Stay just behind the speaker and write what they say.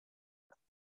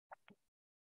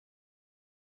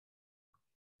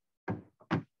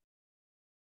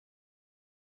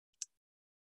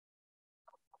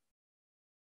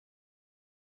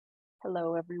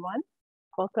Hello, everyone.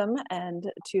 Welcome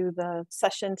to the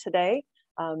session today.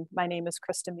 My name is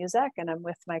Krista Muszak, and I'm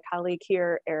with my colleague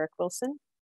here, Eric Wilson.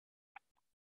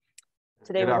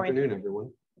 Good afternoon, everyone.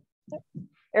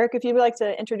 Eric, if you would like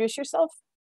to introduce yourself.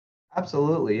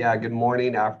 Absolutely, yeah. Good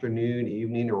morning, afternoon,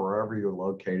 evening, or wherever you're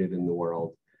located in the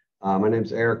world. My name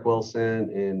is Eric Wilson,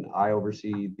 and I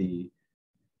oversee the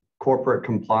corporate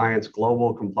compliance,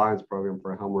 global compliance program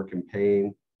for Helmerich and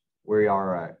Payne. We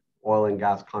are an oil and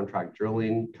gas contract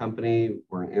drilling company.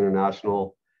 We're an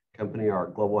international company. Our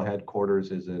global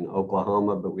headquarters is in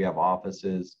Oklahoma, but we have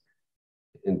offices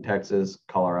in Texas,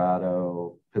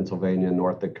 Colorado, Pennsylvania,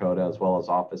 North Dakota, as well as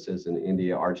offices in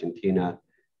India, Argentina,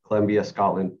 Colombia,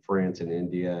 Scotland, France, and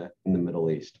India in the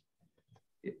Middle East.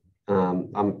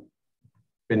 I've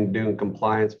been doing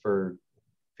compliance for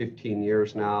 15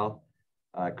 years now.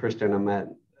 Krista and I met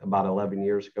about 11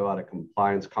 years ago at a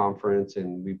compliance conference,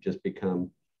 and we've just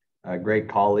become great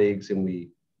colleagues, and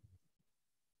we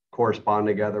correspond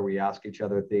together. We ask each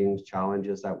other things,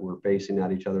 challenges that we're facing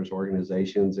at each other's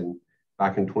organizations. And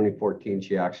back in 2014,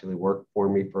 she actually worked for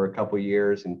me for a couple of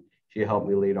years, and she helped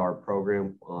me lead our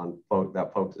program that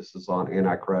focuses on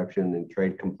anti-corruption and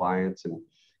trade compliance. And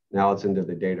now it's into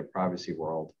the data privacy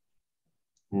world.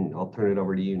 I'll turn it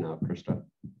over to you now, Krista.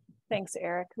 Thanks,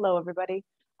 Eric. Hello, everybody.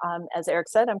 As Eric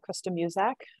said, I'm Krista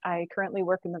Muszak. I currently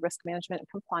work in the risk management and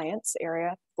compliance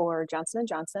area for Johnson &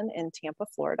 Johnson in Tampa,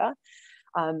 Florida.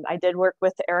 I did work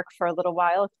with Eric for a little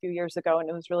while, a few years ago, and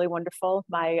it was really wonderful.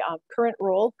 My current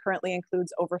role currently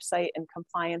includes oversight and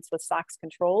compliance with SOX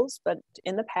controls, but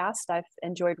in the past, I've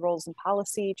enjoyed roles in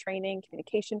policy, training,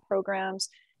 communication programs,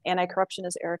 anti-corruption,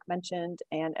 as Eric mentioned,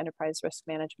 and enterprise risk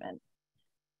management.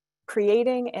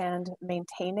 Creating and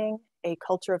maintaining a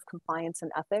culture of compliance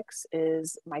and ethics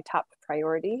is my top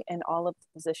priority in all of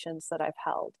the positions that I've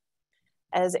held.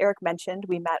 As Eric mentioned,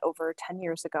 we met over 10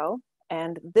 years ago,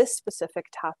 and this specific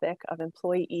topic of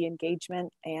employee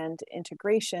engagement and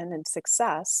integration and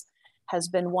success has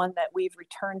been one that we've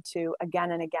returned to again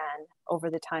and again over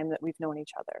the time that we've known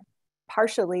each other,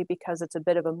 partially because it's a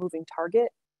bit of a moving target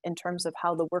in terms of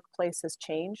how the workplace has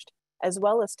changed, as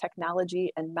well as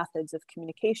technology and methods of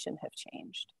communication have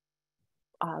changed.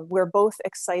 We're both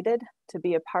excited to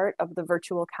be a part of the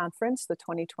virtual conference, the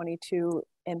 2022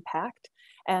 Impact,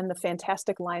 and the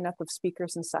fantastic lineup of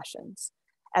speakers and sessions.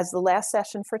 As the last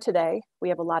session for today, we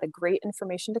have a lot of great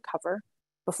information to cover.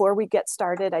 Before we get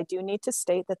started, I do need to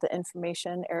state that the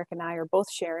information Eric and I are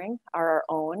both sharing are our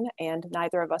own, and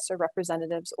neither of us are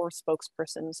representatives or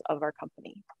spokespersons of our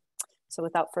company. So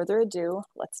without further ado,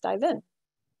 let's dive in.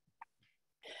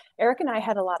 Eric and I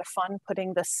had a lot of fun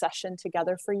putting this session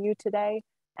together for you today,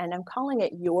 and I'm calling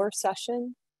it your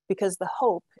session because the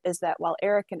hope is that while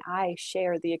Eric and I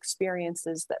share the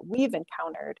experiences that we've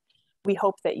encountered, we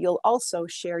hope that you'll also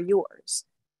share yours.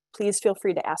 Please feel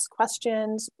free to ask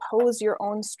questions, pose your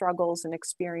own struggles and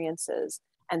experiences,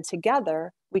 and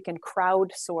together we can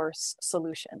crowdsource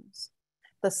solutions.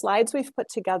 The slides we've put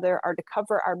together are to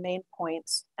cover our main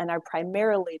points and are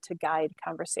primarily to guide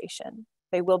conversation.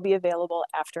 They will be available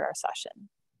after our session.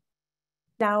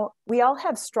 Now, we all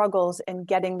have struggles in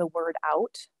getting the word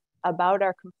out about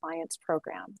our compliance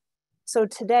program. So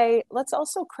today, let's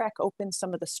also crack open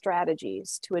some of the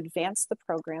strategies to advance the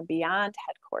program beyond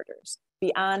headquarters,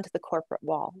 beyond the corporate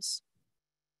walls.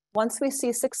 Once we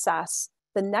see success,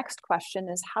 the next question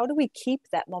is, how do we keep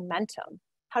that momentum?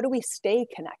 How do we stay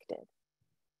connected?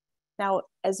 Now,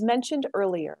 as mentioned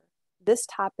earlier, this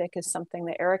topic is something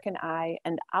that Eric and I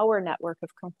and our network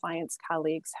of compliance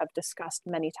colleagues have discussed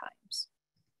many times.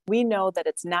 We know that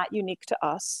it's not unique to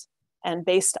us, and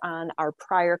based on our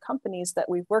prior companies that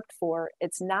we've worked for,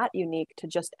 it's not unique to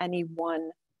just any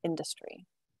one industry.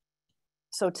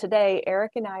 So today,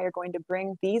 Eric and I are going to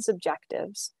bring these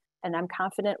objectives, and I'm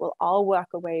confident we'll all walk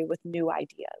away with new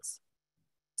ideas.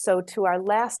 So to our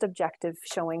last objective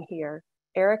showing here,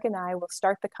 Eric and I will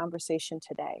start the conversation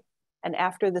today. And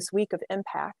after this week of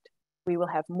impact, we will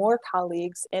have more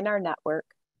colleagues in our network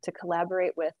to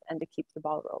collaborate with and to keep the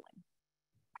ball rolling.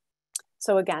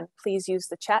 So again, please use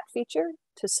the chat feature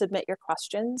to submit your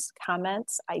questions,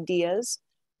 comments, ideas.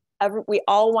 We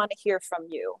all want to hear from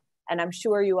you. And I'm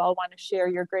sure you all want to share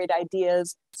your great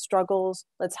ideas, struggles.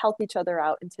 Let's help each other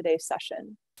out in today's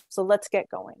session. So let's get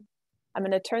going. I'm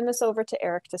going to turn this over to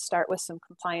Eric to start with some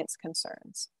compliance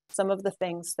concerns, some of the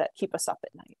things that keep us up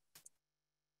at night.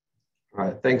 All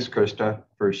right, thanks, Krista,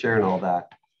 for sharing all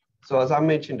that. So as I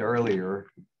mentioned earlier,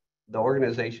 the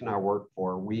organization I work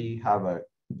for,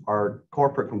 our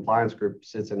corporate compliance group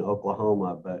sits in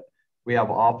Oklahoma, but we have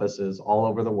offices all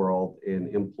over the world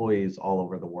and employees all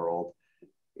over the world.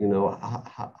 You know,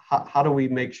 how do we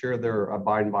make sure they're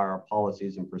abiding by our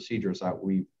policies and procedures that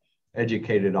we've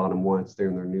educated on them once they're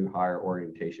in their new hire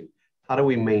orientation? How do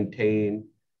we maintain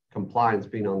compliance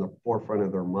being on the forefront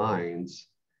of their minds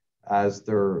as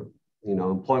their, you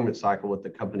know, employment cycle with the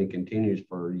company continues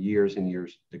for years and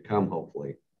years to come,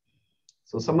 hopefully?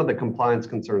 So some of the compliance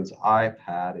concerns I've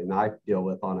had and I deal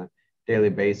with on a daily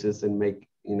basis and make,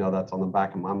 you know, that's on the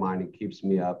back of my mind and keeps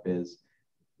me up is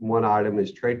one item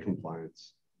is trade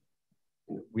compliance.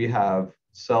 We have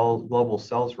global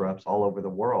sales reps all over the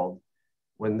world.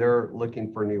 When they're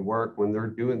looking for new work, when they're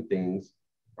doing things,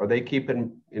 are they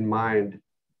keeping in mind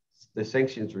the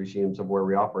sanctions regimes of where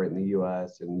we operate in the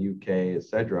US and UK, et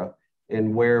cetera,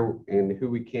 and where and who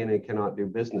we can and cannot do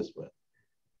business with?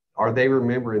 Are they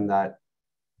remembering that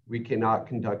we cannot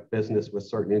conduct business with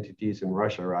certain entities in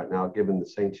Russia right now, given the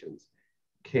sanctions?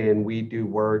 Can we do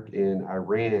work in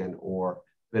Iran or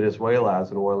Venezuela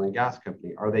as an oil and gas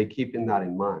company? Are they keeping that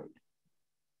in mind?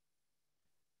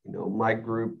 You know, my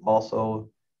group also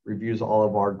reviews all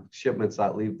of our shipments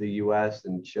that leave the US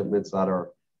and shipments that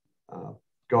are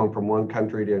going from one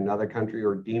country to another country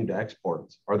or deemed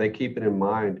exports. Are they keeping in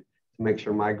mind to make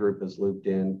sure my group is looped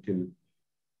in to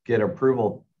get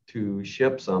approval to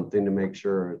ship something to make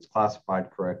sure it's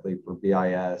classified correctly for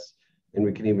BIS, and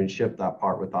we can even ship that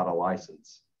part without a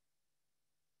license?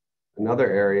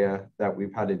 Another area that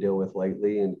we've had to deal with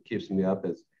lately and keeps me up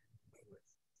is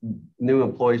new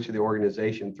employees to the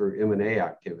organization through M&A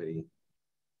activity.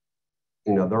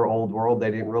 You know, their old world,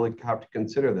 they didn't really have to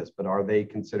consider this, but are they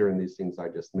considering these things I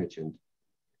just mentioned?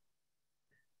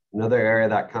 Another area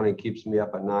that kind of keeps me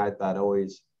up at night that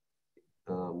always,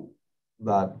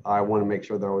 that I want to make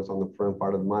sure they're always on the front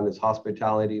part of the mind is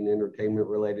hospitality and entertainment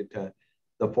related to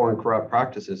the Foreign Corrupt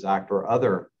Practices Act or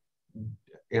other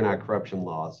anti-corruption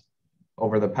laws.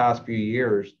 Over the past few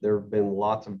years, there have been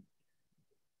lots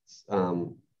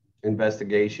of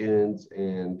investigations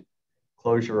and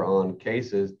closure on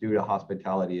cases due to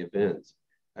hospitality events.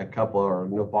 A couple of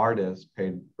Novartis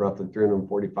paid roughly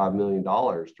 $345 million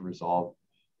to resolve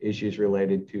issues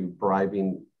related to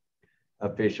bribing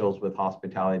officials with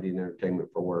hospitality and entertainment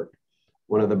for work.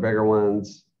 One of the bigger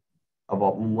ones,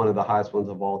 one of the highest ones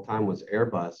of all time was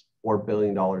Airbus, $4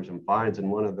 billion in fines,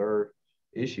 and one of their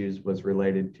issues was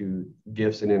related to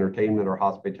gifts and entertainment or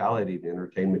hospitality and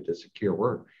entertainment to secure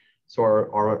work. So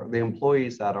are the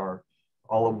employees that are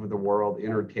all over the world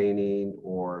entertaining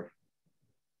or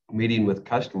meeting with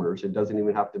customers, it doesn't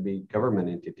even have to be government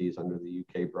entities under the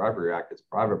UK Bribery Act, it's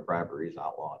private bribery is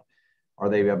outlawed. Are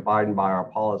they abiding by our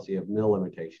policy of meal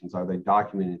limitations? Are they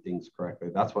documenting things correctly?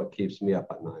 That's what keeps me up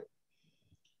at night.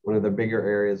 One of the bigger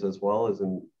areas as well is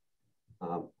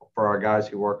for our guys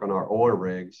who work on our oil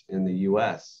rigs in the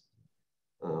US.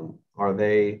 Are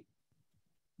they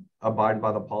abiding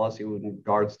by the policy with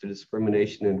regards to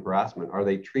discrimination and harassment? Are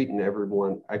they treating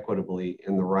everyone equitably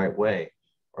in the right way?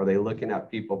 Are they looking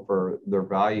at people for their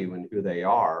value and who they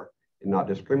are and not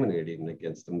discriminating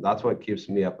against them? That's what keeps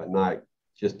me up at night,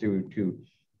 just due to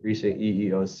recent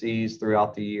EEOCs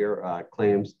throughout the year,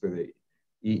 claims through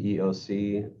the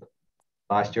EEOC.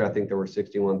 Last year, I think there were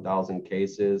 61,000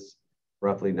 cases,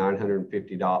 roughly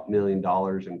 $950 million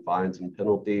in fines and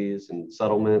penalties and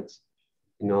settlements.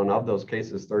 You know, and of those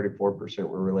cases, 34%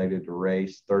 were related to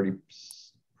race, 30%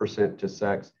 to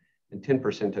sex, and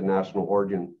 10% to national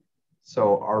origin.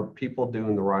 So are people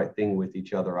doing the right thing with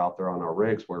each other out there on our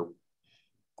rigs where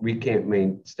we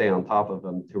can't stay on top of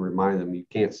them to remind them, you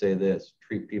can't say this,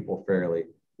 treat people fairly.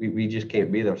 We just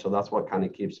can't be there. So that's what kind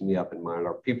of keeps me up in mind.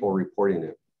 Are people reporting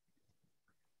it?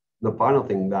 The final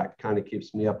thing that kind of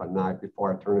keeps me up at night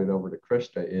before I turn it over to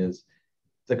Krista is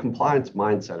the compliance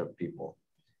mindset of people.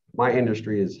 My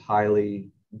industry is highly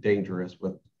dangerous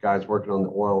with guys working on the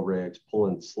oil rigs,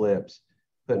 pulling slips,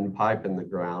 putting pipe in the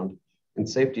ground, and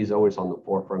safety is always on the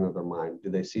forefront of their mind. Do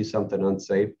they see something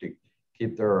unsafe to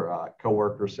keep their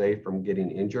coworkers safe from getting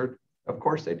injured? Of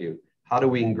course they do. How do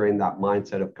we ingrain that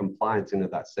mindset of compliance into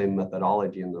that same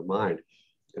methodology in their mind?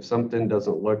 If something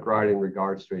doesn't look right in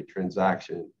regards to a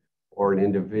transaction or an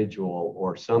individual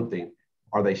or something,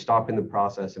 are they stopping the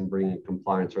process and bringing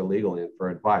compliance or legal in for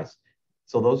advice?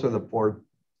 So those are the 4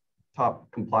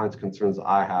 top compliance concerns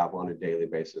I have on a daily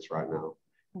basis right now.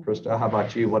 Krista, how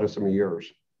about you? What are some of yours?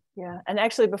 Yeah, and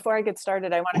actually before I get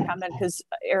started, I want to comment because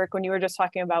Eric, when you were just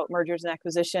talking about mergers and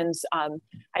acquisitions,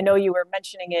 I know you were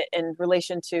mentioning it in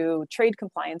relation to trade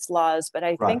compliance laws, but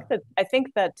I think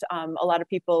that a lot of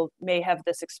people may have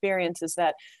this experience is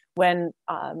that when,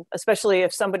 especially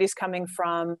if somebody's coming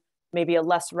from maybe a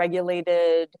less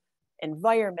regulated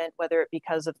environment, whether it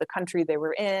because of the country they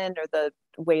were in or the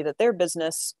way that their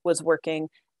business was working,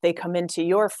 they come into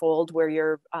your fold where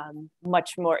you're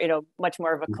much more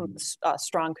of a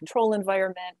strong control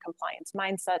environment, compliance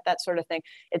mindset, that sort of thing.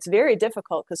 It's very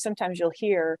difficult because sometimes you'll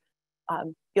hear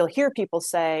people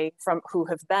say who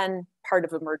have been part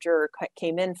of a merger or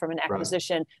came in from an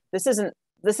acquisition, right,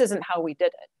 this isn't how we did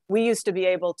it. We used to be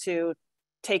able to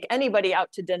take anybody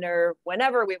out to dinner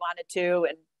whenever we wanted to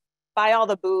and buy all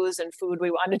the booze and food we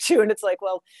wanted to. And it's like,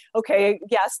 well, okay,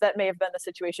 yes, that may have been the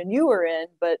situation you were in,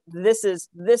 but this is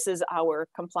our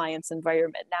compliance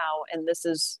environment now. And this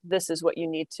is what you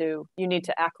need to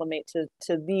acclimate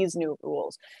to these new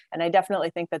rules. And I definitely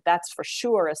think that that's for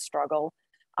sure a struggle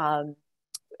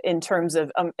in terms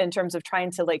of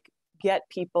trying to like get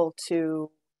people to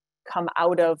come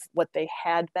out of what they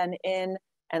had been in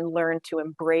and learn to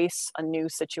embrace a new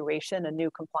situation, a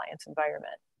new compliance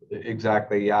environment.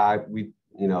 Exactly. Yeah. We,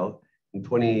 in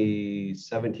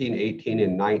 2017, 18,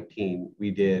 and 19, we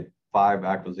did 5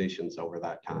 acquisitions over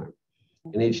that time.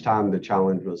 And each time the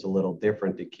challenge was a little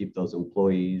different to keep those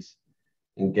employees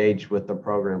engaged with the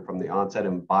program from the onset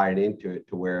and buying into it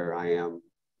to where I am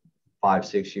 5,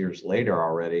 6 years later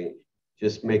already,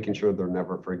 just making sure they're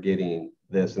never forgetting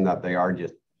this and that they are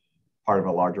just part of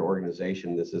a larger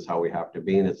organization. This is how we have to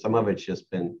be. And some of it's just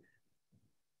been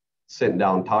sitting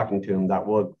down, talking to them, that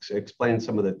will explain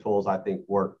some of the tools I think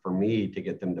work for me to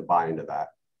get them to buy into that.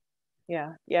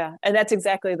 Yeah. Yeah. And that's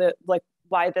exactly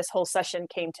why this whole session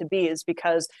came to be, is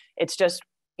because it's just,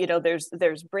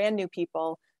 there's brand new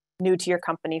people new to your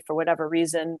company for whatever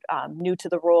reason, new to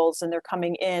the roles, and they're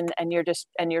coming in and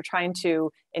you're trying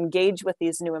to engage with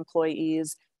these new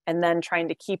employees and then trying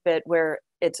to keep it where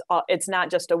it's not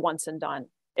just a once and done.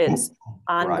 It's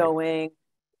ongoing, right,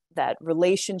 that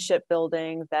relationship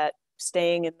building, that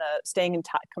staying in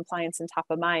compliance and top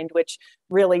of mind, which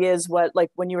really is what, like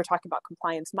when you were talking about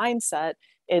compliance mindset,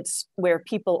 it's where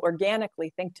people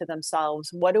organically think to themselves,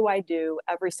 what do I do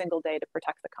every single day to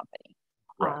protect the company?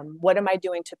 Right. What am I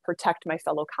doing to protect my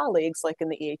fellow colleagues, like in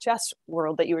the EHS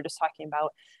world that you were just talking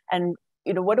about? And,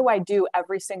 what do I do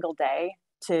every single day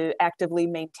to actively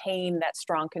maintain that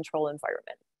strong control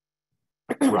environment?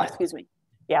 Right. Excuse me.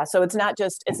 Yeah. So it's not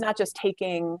just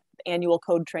taking annual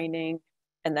code training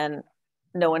and then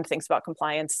no one thinks about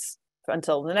compliance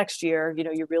until the next year.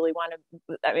 You really want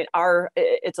to,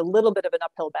 it's a little bit of an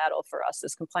uphill battle for us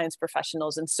as compliance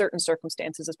professionals in certain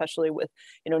circumstances, especially with,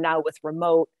 now with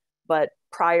remote, but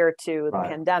prior to the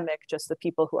pandemic, just the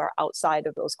people who are outside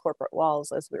of those corporate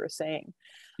walls, as we were saying.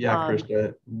 Yeah,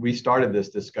 Krista, we started this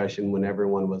discussion when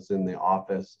everyone was in the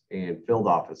office and field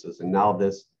offices, and now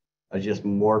this has just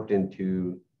morphed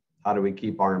into how do we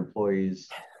keep our employees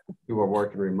who are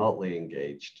working remotely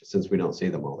engaged, since we don't see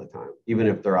them all the time, even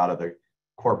if they're out of the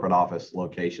corporate office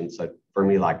locations, like for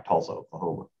me, like Tulsa,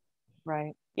 Oklahoma.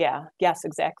 Right. Yeah. Yes,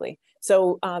 exactly.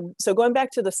 So, so going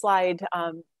back to the slide,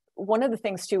 one of the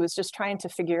things too is just trying to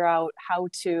figure out how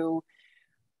to,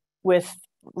 with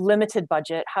limited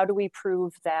budget, how do we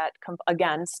prove that,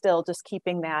 again, still just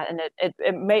keeping that, and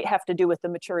it may have to do with the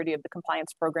maturity of the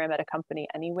compliance program at a company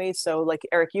anyway. So like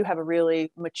Eric, you have a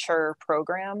really mature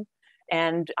program.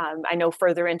 And I know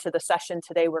further into the session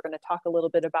today, we're going to talk a little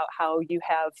bit about how you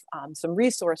have some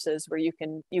resources where you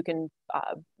can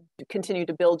continue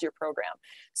to build your program.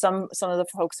 Some of the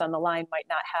folks on the line might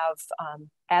not have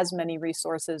as many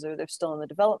resources, or they're still in the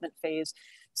development phase.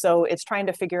 So it's trying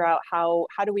to figure out how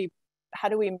do we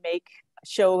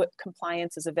show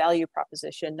compliance as a value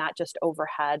proposition, not just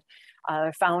overhead.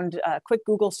 I found a quick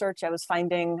Google search. I was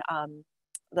finding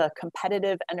the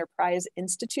Competitive Enterprise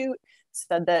Institute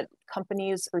said that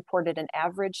companies reported an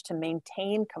average to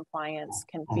maintain compliance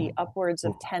can be upwards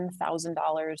of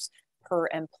 $10,000 per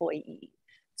employee.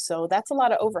 So that's a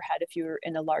lot of overhead if you're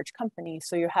in a large company.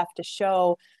 So you have to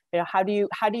show, how do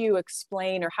you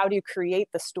explain, or how do you create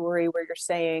the story where you're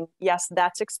saying, yes,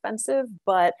 that's expensive,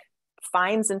 but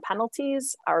fines and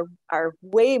penalties are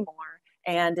way more.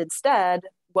 And instead,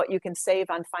 what you can save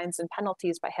on fines and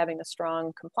penalties by having a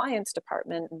strong compliance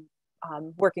department and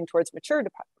working towards mature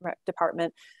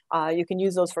department, you can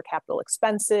use those for capital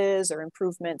expenses or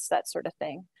improvements, that sort of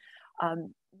thing.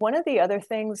 One of the other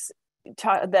things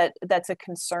that's a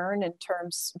concern in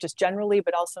terms just generally,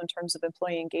 but also in terms of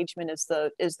employee engagement, is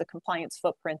the compliance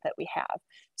footprint that we have.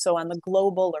 So on the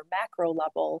global or macro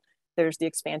level, there's the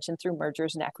expansion through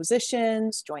mergers and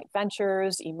acquisitions, joint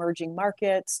ventures, emerging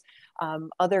markets,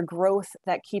 other growth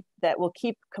that will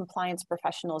keep compliance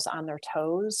professionals on their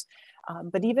toes.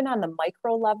 But even on the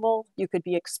micro level, you could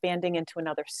be expanding into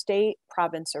another state,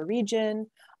 province, or region,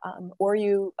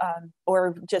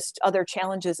 or just other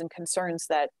challenges and concerns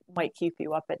that might keep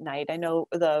you up at night. I know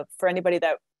for anybody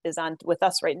that is on with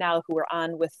us right now, who are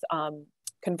on with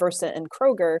conversant in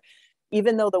Kroger,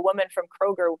 even though the woman from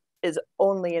Kroger is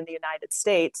only in the United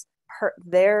States,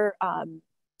 their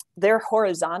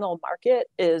horizontal market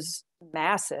is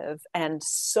massive and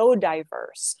so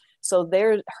diverse. So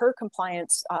her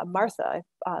compliance, Martha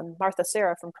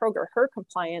Sarah from Kroger, her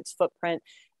compliance footprint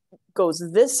goes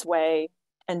this way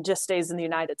and just stays in the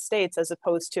United States, as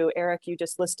opposed to Eric, you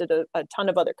just listed a ton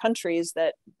of other countries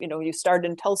that, you started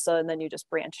in Tulsa and then you just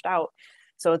branched out.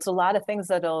 So it's a lot of things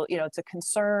that'll, it's a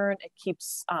concern. It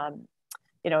keeps,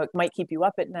 it might keep you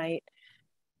up at night.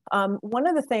 One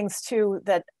of the things too,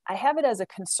 that I have it as a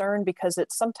concern because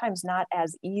it's sometimes not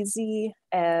as easy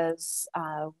as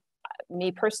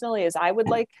me personally as I would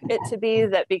like it to be,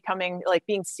 that becoming like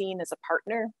being seen as a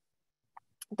partner,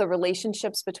 the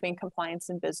relationships between compliance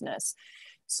and business.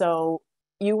 So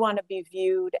you want to be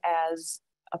viewed as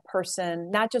a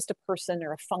person, not just a person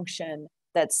or a function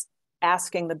that's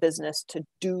asking the business to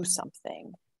do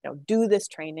something, do this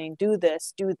training, do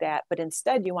this, do that, but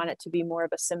instead you want it to be more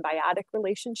of a symbiotic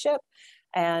relationship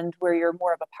and where you're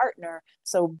more of a partner.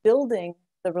 So building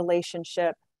the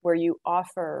relationship where you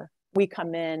offer, we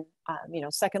come in,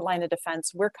 second line of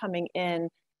defense, we're coming in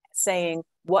saying,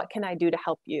 what can I do to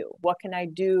help you? What can I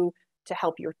do to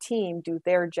help your team do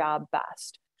their job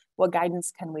best? What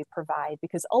guidance can we provide?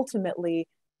 Because ultimately,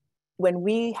 when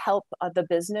we help the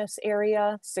business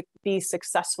area be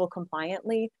successful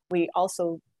compliantly, we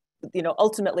also,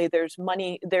 ultimately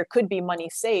there could be money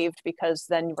saved, because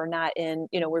then we're not in,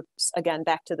 we're again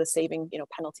back to the saving,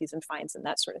 penalties and fines and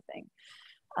that sort of thing.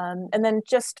 And then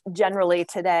just generally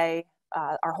today,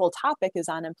 our whole topic is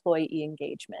on employee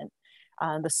engagement.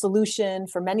 The solution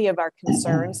for many of our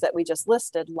concerns that we just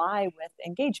listed lie with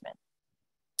engagement,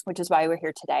 which is why we're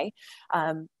here today.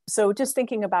 So just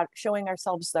thinking about showing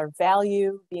ourselves their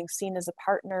value, being seen as a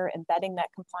partner, embedding that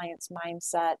compliance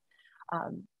mindset.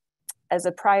 As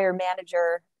a prior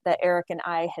manager that Eric and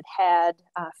I had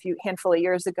a handful of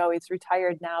years ago, he's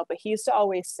retired now, but he used to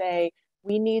always say,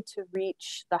 we need to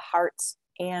reach the hearts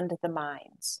and the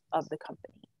minds of the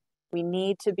company. We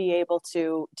need to be able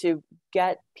to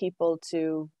get people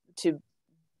to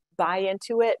buy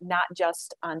into it, not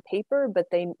just on paper, but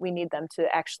we need them to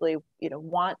actually,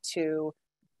 want to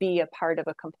be a part of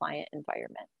a compliant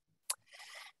environment.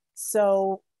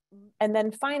 So, and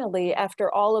then finally,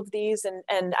 after all of these,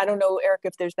 and I don't know, Eric,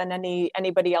 if there's been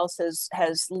anybody else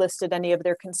has listed any of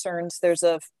their concerns.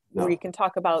 No. We can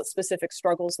talk about specific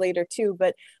struggles later too,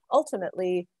 but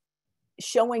ultimately,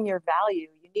 showing your value,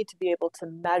 you need to be able to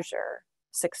measure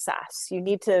success.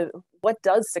 What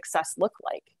does success look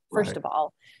like? First of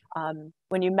all,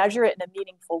 when you measure it in a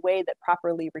meaningful way that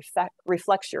properly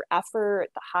reflects your effort,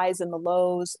 the highs and the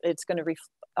lows, it's going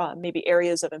to maybe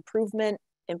areas of improvement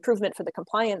for the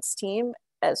compliance team,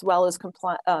 as well as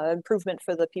improvement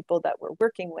for the people that we're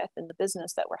working with in the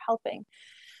business that we're helping.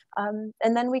 And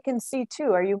then we can see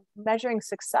too, are you measuring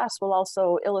success will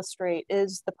also illustrate,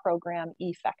 is the program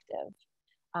effective?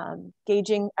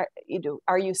 Gauging,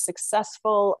 are you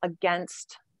successful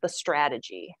against the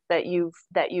strategy that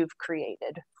you've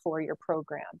created for your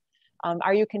program?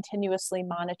 Are you continuously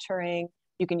monitoring?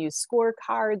 You can use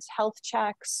scorecards, health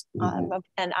checks,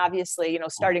 and obviously,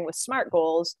 starting with SMART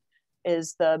goals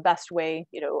is the best way,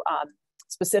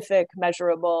 specific,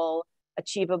 measurable,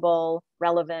 achievable,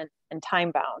 relevant, and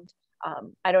time bound.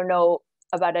 I don't know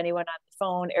about anyone on the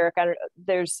phone, Eric,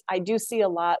 I do see a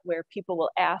lot where people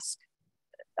will ask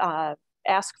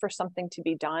for something to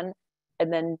be done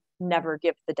and then never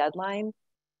give the deadline,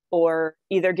 or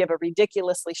either give a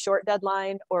ridiculously short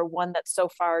deadline or one that's so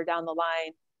far down the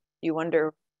line you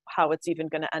wonder how it's even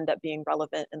going to end up being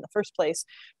relevant in the first place.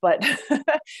 But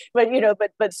but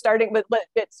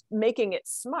it's making it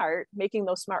smart, making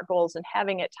those SMART goals and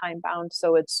having it time bound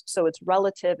so it's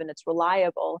relative and it's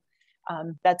reliable.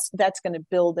 That's going to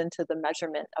build into the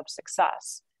measurement of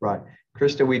success. Right.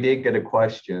 Krista, we did get a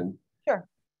question. Sure.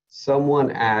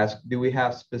 Someone asked, do we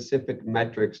have specific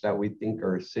metrics that we think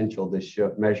are essential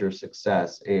to measure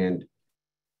success? And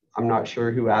I'm not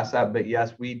sure who asked that, but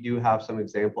yes, we do have some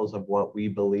examples of what we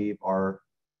believe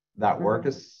work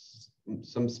is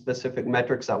some specific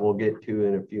metrics that we'll get to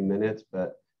in a few minutes,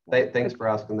 but thanks for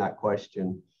asking that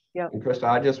question. Yeah. And Krista,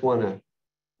 I just want to,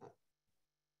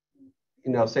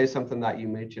 say something that you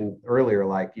mentioned earlier,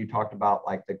 like you talked about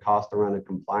like the cost to run a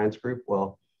compliance group.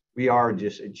 Well, we are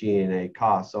just a G&A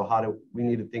cost. So how do we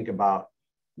need to think about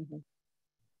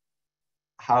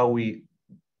how we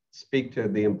speak to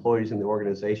the employees in the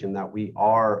organization that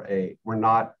we're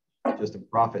not just a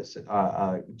profit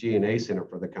G&A center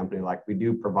for the company. Like we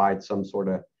do provide some sort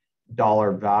of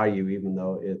dollar value, even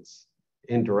though it's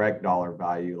indirect dollar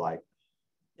value. Like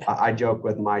I joke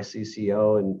with my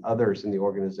CCO and others in the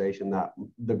organization that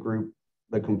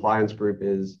the compliance group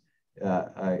is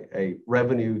a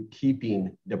revenue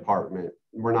keeping department.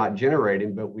 We're not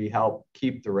generating, but we help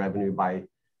keep the revenue by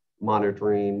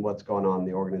monitoring what's going on in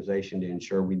the organization to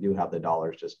ensure we do have the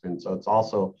dollars to spend. So it's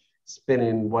also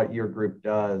spending what your group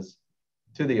does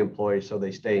to the employees so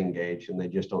they stay engaged and they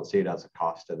just don't see it as a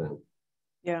cost to them.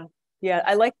 Yeah. Yeah.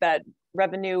 I like that,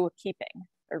 revenue keeping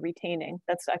or retaining.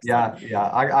 That's excellent. Yeah.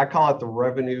 I call it the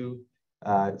revenue,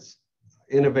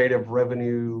 innovative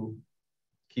revenue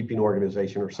keeping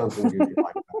organization or something goofy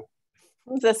like that.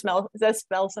 Does that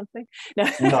spell something?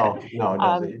 No, no, it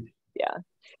doesn't. Yeah,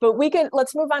 but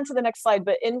let's move on to the next slide.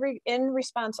 But in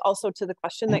response also to the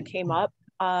question that came up,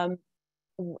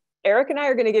 Eric and I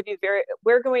are going to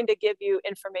we're going to give you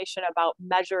information about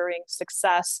measuring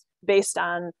success based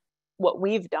on what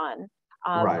we've done.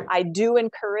 Right. I do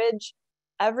encourage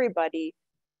everybody,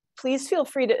 please feel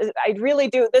free to, I really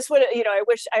do. This would,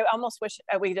 I almost wish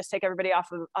we could just take everybody off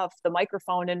the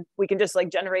microphone and we can just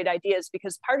like generate ideas,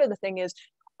 because part of the thing is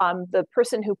the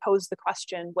person who posed the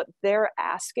question, what they're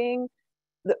asking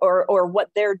or what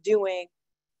they're doing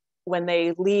when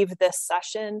they leave this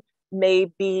session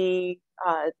may be,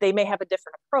 they may have a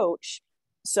different approach.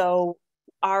 So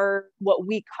what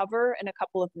we cover in a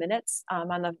couple of minutes on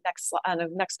the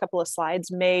next couple of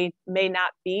slides may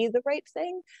not be the right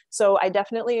thing. So I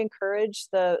definitely encourage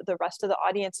the rest of the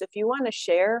audience, if you want to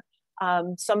share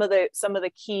some of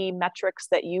the key metrics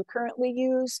that you currently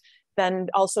use, then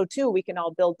also too we can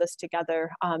all build this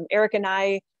together. Eric and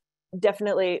I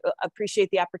definitely appreciate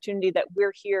the opportunity that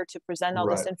we're here to present all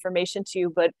this information to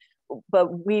you,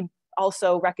 but we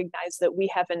also recognize that we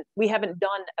haven't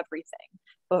done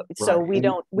everything, so we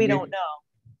don't know.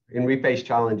 And we face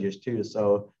challenges too.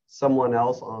 So someone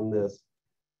else on this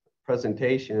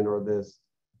presentation or this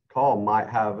call might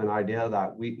have an idea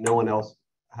that no one else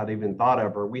had even thought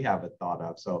of, or we haven't thought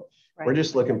of. So we're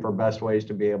just looking for best ways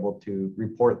to be able to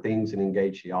report things and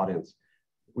engage the audience.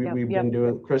 We've been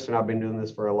doing, Krista and I've been doing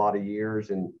this for a lot of years,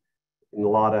 and in a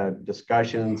lot of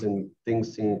discussions and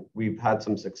things, we've had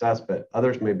some success, but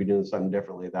others may be doing something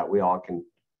differently that we all can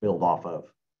build off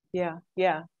of.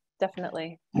 Yeah,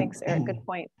 definitely. Thanks, Eric. Good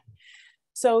point.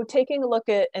 So taking a look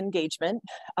at engagement,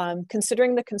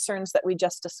 considering the concerns that we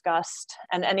just discussed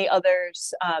and any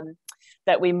others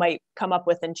that we might come up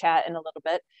with in chat in a little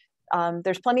bit,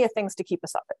 there's plenty of things to keep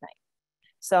us up at night.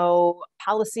 So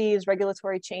policies,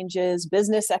 regulatory changes,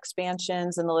 business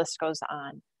expansions, and the list goes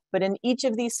on. But in each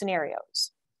of these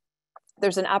scenarios,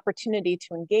 there's an opportunity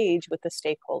to engage with the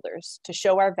stakeholders, to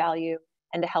show our value,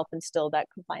 and to help instill that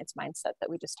compliance mindset that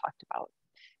we just talked about.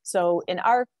 So in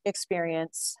our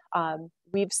experience,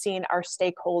 we've seen our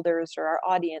stakeholders or our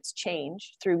audience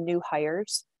change through new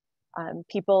hires,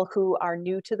 people who are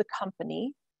new to the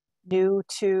company, new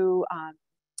to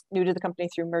the company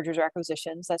through mergers or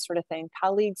acquisitions, that sort of thing,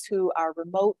 colleagues who are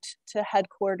remote to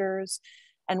headquarters,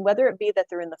 and whether it be that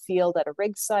they're in the field at a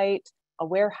rig site, a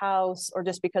warehouse, or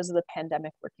just because of the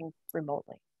pandemic working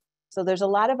remotely. So there's a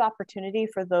lot of opportunity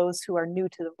for those who are new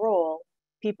to the role,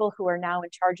 people who are now in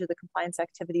charge of the compliance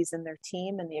activities in their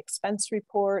team and the expense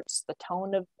reports, the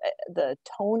tone of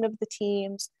the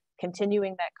teams,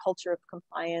 continuing that culture of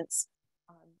compliance,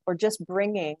 or just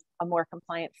bringing a more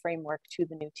compliant framework to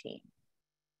the new team.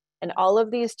 And all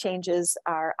of these changes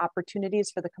are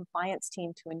opportunities for the compliance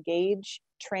team to engage,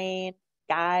 train,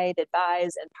 guide,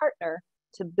 advise, and partner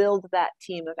to build that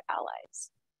team of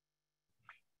allies.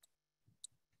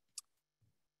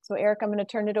 So Eric, I'm going to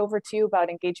turn it over to you about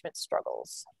engagement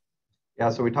struggles. Yeah,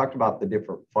 so we talked about the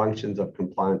different functions of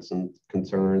compliance and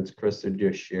concerns. Krista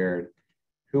just shared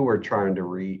who we're trying to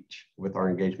reach with our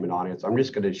engagement audience. I'm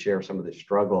just going to share some of the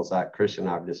struggles that Krista and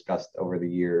I have discussed over the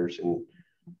years. And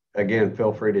again,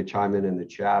 feel free to chime in the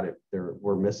chat if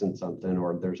we're missing something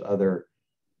or there's other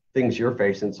things you're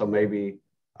facing. So maybe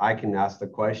I can ask the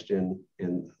question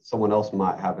and someone else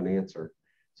might have an answer.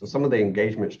 So some of the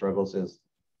engagement struggles is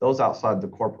those outside the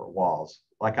corporate walls.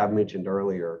 Like I mentioned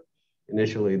earlier,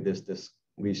 initially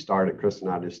we started, Krista and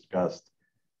I discussed,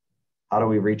 how do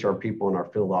we reach our people in our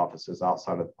field offices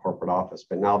outside of the corporate office?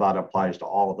 But now that applies to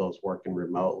all of those working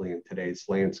remotely in today's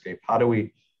landscape. How do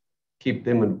we keep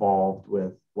them involved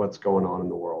with what's going on in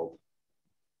the world?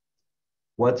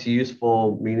 What's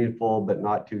useful, meaningful, but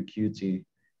not too cutesy?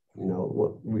 You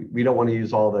know, we don't want to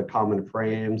use all the common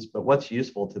frames, but what's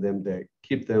useful to them to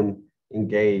keep them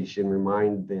engaged and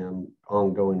remind them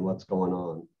ongoing what's going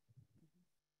on.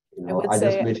 You know, I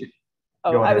just mentioned.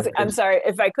 I'm sorry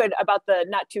if I could about the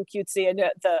not too cutesy, and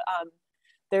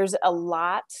there's a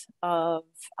lot of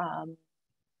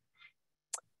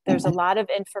there's a lot of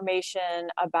information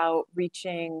about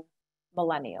reaching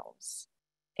millennials.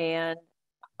 And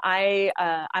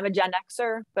I'm a Gen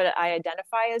Xer, but I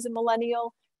identify as a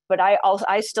millennial, but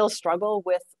I still struggle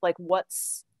with like,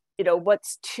 what's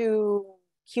too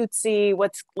cutesy,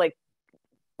 what's like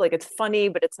it's funny,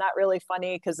 but it's not really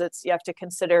funny, because you have to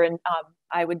consider. And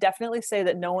I would definitely say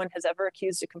that no one has ever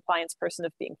accused a compliance person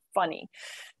of being funny,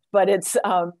 but it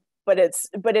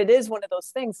is one of those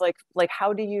things, like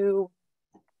how do you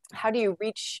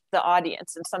reach the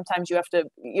audience? And sometimes you have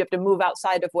to move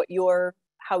outside of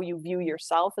how you view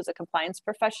yourself as a compliance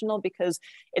professional, because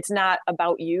it's not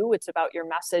about you, it's about your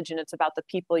message, and it's about the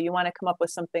people. You want to come up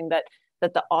with something that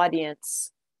the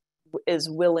audience is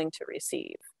willing to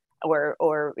receive, or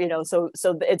so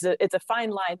it's a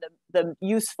fine line. The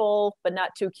useful but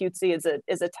not too cutesy is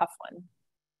a tough one.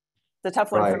 It's a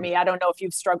tough one for me. I don't know if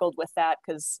you've struggled with that,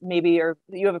 because maybe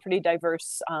you have a pretty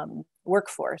diverse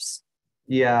workforce.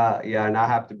 Yeah, and I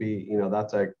have to be,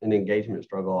 that's an engagement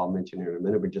struggle I'll mention here in a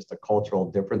minute, but just the cultural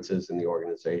differences in the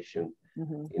organization.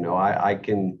 I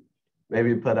can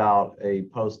maybe put out a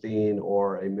posting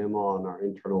or a memo on our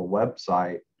internal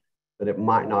website, but it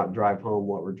might not drive home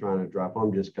what we're trying to drive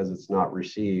home, just because it's not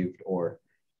received. Or,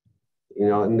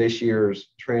 in this year's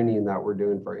training that we're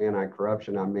doing for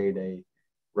anti-corruption, I made a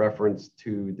reference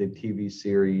to the TV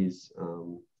series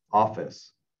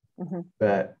Office.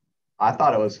 But I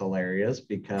thought it was hilarious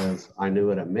because I knew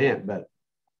what it meant, but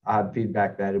I had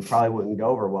feedback that it probably wouldn't go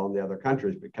over well in the other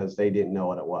countries because they didn't know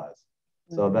what it was.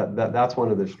 So that's one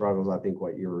of the struggles, I think,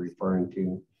 what you're referring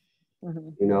to.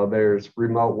 There's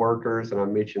remote workers, and I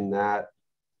mentioned that.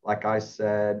 Like I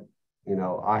said,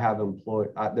 I have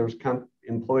there's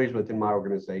employees within my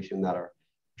organization that are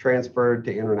transferred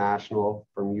to international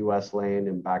from U.S. land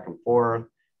and back and forth,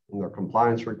 and their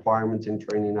compliance requirements and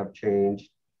training have changed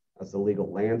as the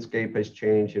legal landscape has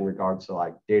changed in regards to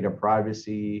like data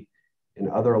privacy and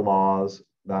other laws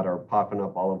that are popping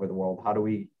up all over the world. How do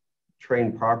we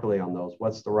train properly on those?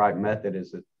 What's the right method?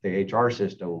 Is it the HR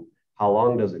system? How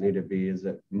long does it need to be? Is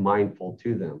it mindful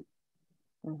to them?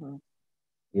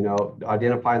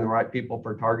 Identifying the right people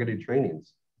for targeted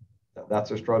trainings. That's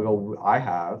a struggle I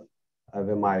have of,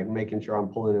 am I making sure I'm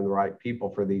pulling in the right people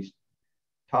for these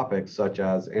topics, such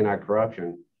as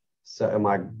anti-corruption? So am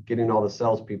I getting all the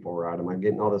salespeople right? Am I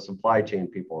getting all the supply chain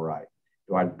people right?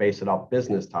 Do I base it off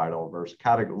business title versus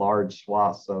category, large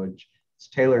swaths? So it's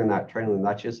tailoring that training.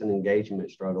 That's just an engagement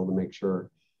struggle to make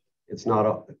sure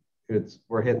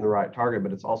we're hitting the right target,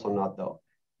 but it's also not the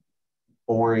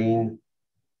boring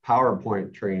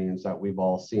PowerPoint trainings that we've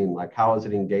all seen. Like, how is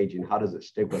it engaging? How does it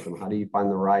stick with them? How do you find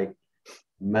the right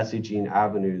messaging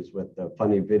avenues with the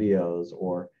funny videos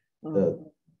or the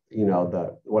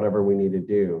whatever we need to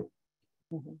do?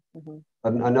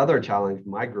 Another challenge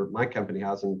my company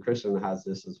has, and Krista has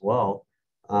this as well,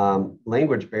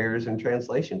 language barriers and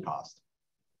translation costs.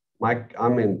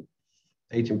 I'm in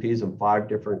H&Ps in 5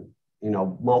 different,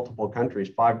 multiple countries,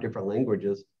 5 different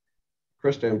languages.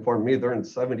 Krista informed me they're in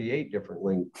 78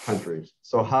 different countries.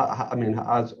 So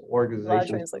as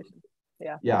organizations,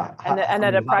 yeah. And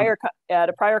at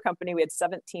a prior company, we had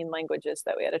 17 languages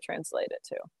that we had to translate it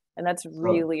to, and that's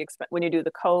really expensive. When you do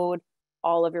the code,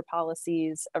 all of your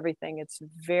policies, everything, it's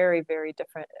very, very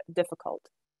difficult.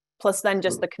 Plus, then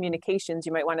just the communications,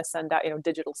 you might want to send out,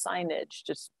 digital signage,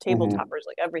 just table toppers,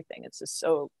 like everything. It's just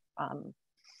so.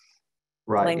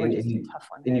 Right. Language is a tough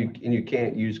one. And you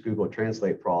can't use Google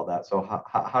Translate for all that. So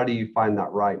how do you find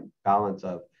that right balance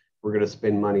of, we're going to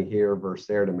spend money here versus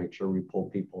there to make sure we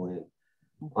pull people in?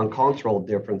 On cultural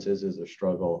differences is a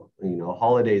struggle.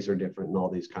 Holidays are different in all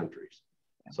these countries.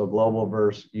 So global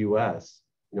versus US,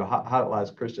 how,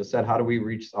 as Krista said, how do we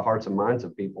reach the hearts and minds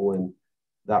of people when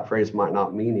that phrase might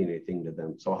not mean anything to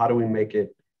them? So how do we make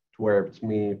it to where it's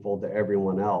meaningful to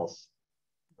everyone else?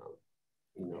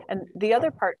 And the other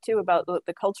part too about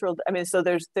the cultural, so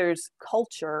there's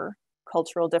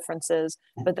cultural differences,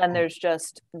 but then there's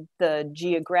just the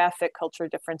geographic culture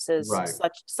differences, right.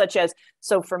 such as,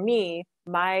 so for me,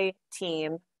 my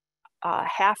team,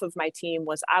 half of my team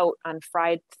was out on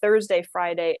Thursday,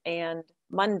 Friday, and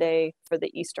Monday for the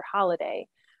Easter holiday.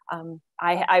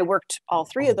 I worked all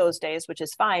 3 of those days, which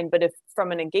is fine. But if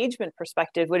from an engagement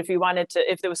perspective,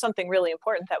 if there was something really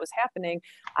important that was happening,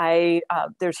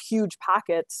 there's huge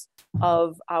pockets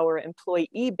of our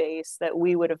employee base that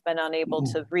we would have been unable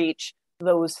to reach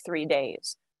those 3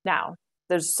 days. Now,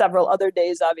 there's several other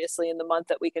days, obviously, in the month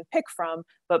that we can pick from,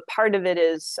 but part of it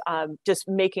is just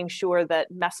making sure that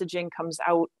messaging comes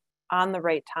out on the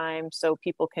right time so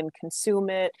people can consume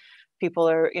it. People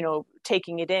are,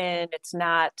 taking it in. It's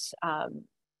not,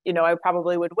 I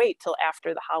probably would wait till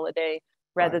after the holiday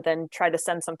rather Right. than try to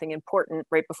send something important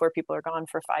right before people are gone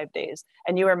for 5 days.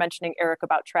 And you were mentioning, Eric,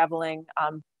 about traveling,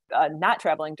 not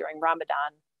traveling during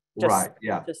Ramadan Right.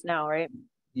 Yeah. just now, right?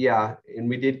 Yeah. And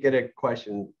we did get a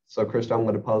question. So, Krista, I'm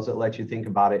going to pose it, let you think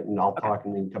about it, and I'll Okay. talk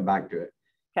and then come back to it.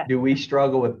 Okay. Do we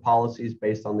struggle with policies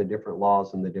based on the different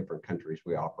laws in the different countries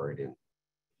we operate in?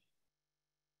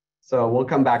 So we'll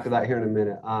come back to that here in a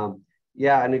minute.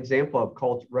 Yeah, an example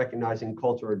of recognizing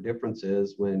cultural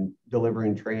differences when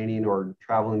delivering training or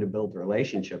traveling to build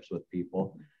relationships with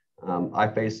people. I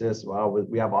face this. Well,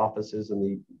 we have offices in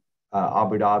the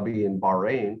Abu Dhabi and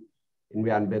Bahrain, and we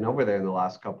hadn't been over there in the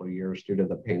last couple of years due to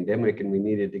the pandemic, and we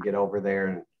needed to get over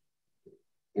there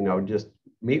and just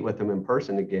meet with them in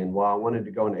person again. Well, I wanted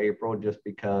to go in April just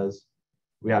because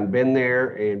we hadn't been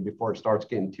there, and before it starts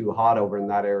getting too hot over in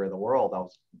that area of the world, I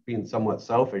was being somewhat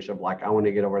selfish of like, I want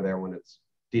to get over there when it's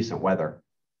decent weather.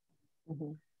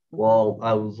 Mm-hmm. Well,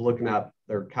 I was looking at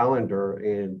their calendar,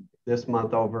 and this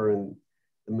month over in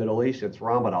the Middle East, it's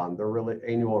Ramadan, their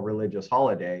annual religious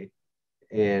holiday.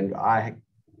 And I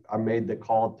made the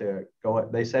call to go.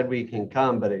 They said we can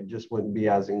come, but it just wouldn't be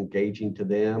as engaging to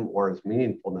them or as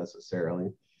meaningful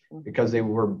necessarily, because they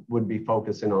would be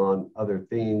focusing on other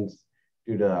things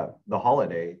due to the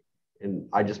holiday. And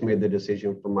I just made the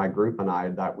decision for my group and I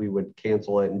that we would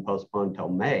cancel it and postpone until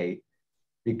May,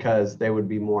 because they would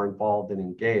be more involved and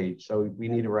engaged. So we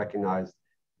had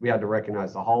to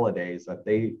recognize the holidays that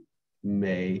they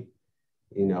may,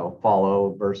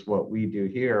 follow versus what we do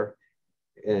here.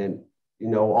 And,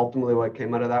 ultimately what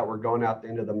came out of that, we're going out the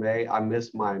end of the May. I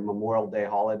miss my Memorial Day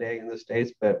holiday in the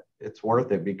States, but it's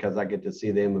worth it because I get to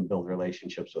see them and build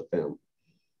relationships with them.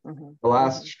 Mm-hmm. The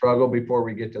last struggle before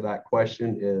we get to that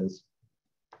question is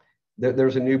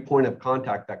there's a new point of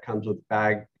contact that comes with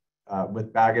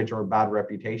baggage or bad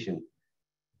reputation.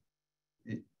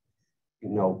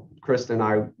 Krista and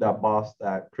I, that boss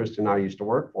that Krista and I used to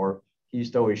work for, he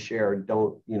used to always share,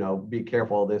 don't, be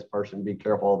careful of this person, be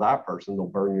careful of that person, they'll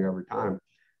burn you every time.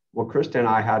 Well, Krista and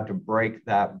I had to break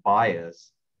that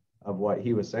bias of what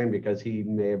he was saying, because he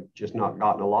may have just not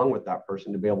gotten along with that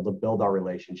person to be able to build our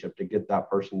relationship, to get that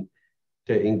person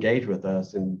to engage with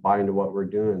us and buy into what we're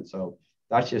doing. So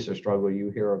that's just a struggle you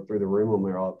hear through the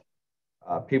rumor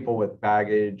of people with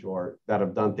baggage or that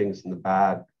have done things in the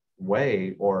bad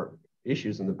way or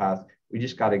issues in the past. We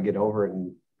just got to get over it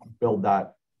and build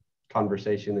that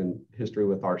conversation and history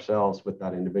with ourselves with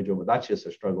that individual. But that's just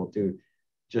a struggle too,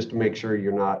 just to make sure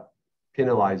you're not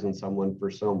penalizing someone for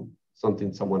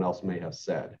something someone else may have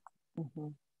said. Mm-hmm.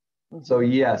 Mm-hmm. So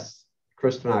yes,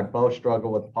 Krista and I both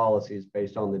struggle with policies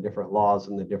based on the different laws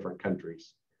in the different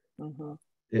countries. Mm-hmm.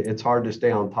 It's hard to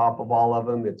stay on top of all of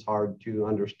them. It's hard to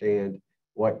understand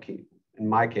in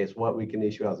my case, what we can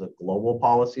issue as a global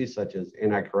policy, such as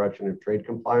anti-corruption and trade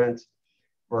compliance,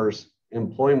 versus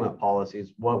employment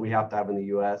policies, what we have to have in the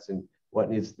US and what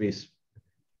needs to be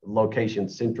location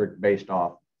centric based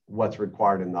off what's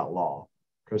required in that law.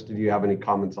 Krista, do you have any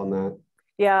comments on that?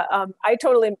 Yeah, I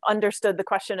totally understood the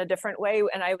question a different way,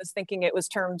 and I was thinking it was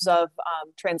terms of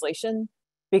translation,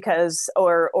 because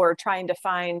or trying to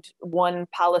find one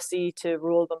policy to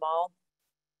rule them all.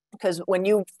 Because when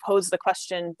you posed the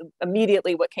question,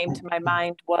 immediately what came to my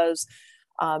mind was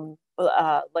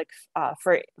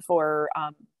for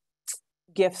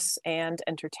gifts and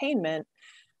entertainment.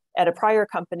 At a prior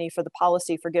company, for the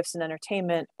policy for gifts and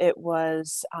entertainment, it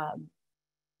was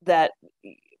that,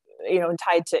 and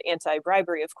tied to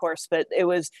anti-bribery, of course, but it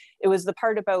was the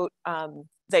part about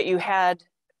that you had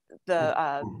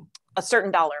a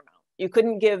certain dollar amount. You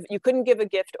couldn't give a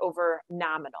gift over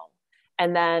nominal.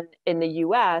 And then in the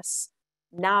US,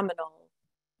 nominal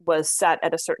was set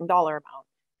at a certain dollar amount.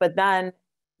 But then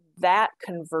that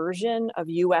conversion of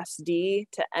USD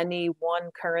to any one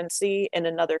currency in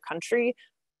another country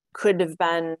could have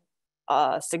been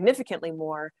significantly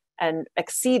more and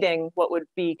exceeding what would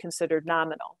be considered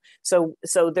nominal. So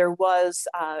there was,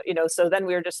 so then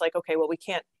we were just like, okay, well,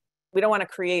 we don't want to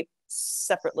create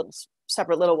separate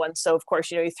little ones. So of course,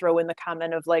 you throw in the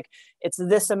comment of like, it's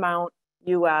this amount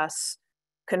US,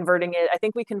 converting it. I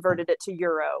think we converted it to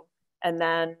euro, and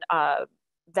then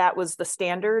that was the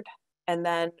standard. And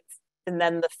then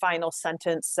the final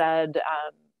sentence said,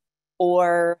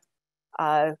 or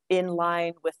in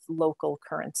line with local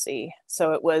currency.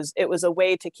 So it was a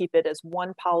way to keep it as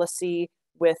one policy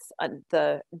with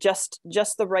just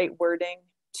the right wording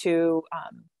to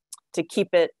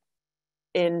keep it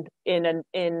in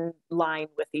line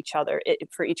with each other,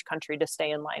 for each country to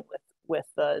stay in line with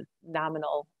the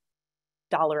nominal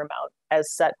dollar amount as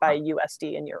set by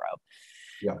USD and euro.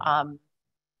 Yeah.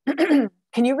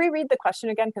 Can you reread the question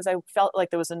again? Because I felt like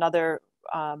there was another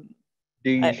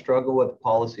Do you struggle with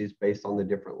policies based on the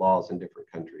different laws in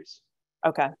different countries?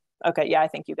 Okay. Okay. Yeah, I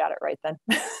think you got it right then.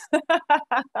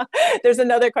 There's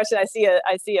another question. I see a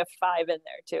 5 in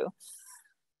there too.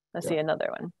 I see another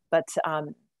one, but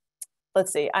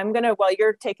let's see. I'm gonna, while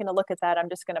you're taking a look at that, I'm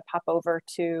just gonna pop over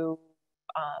to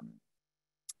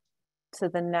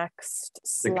the next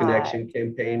slide. The connection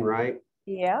campaign, right?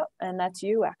 Yeah, and that's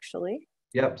you actually.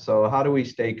 Yep. So how do we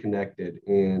stay connected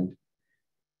and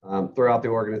throughout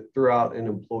an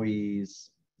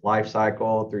employee's life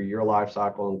cycle, through your life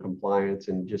cycle and compliance,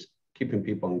 and just keeping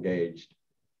people engaged?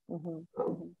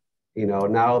 You know,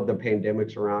 now the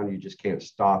pandemic's around, you just can't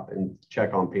stop and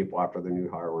check on people after the new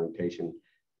hire orientation.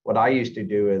 What I used to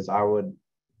do is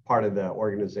part of the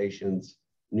organization's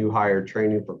new hire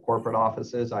training for corporate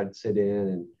offices, I'd sit in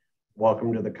and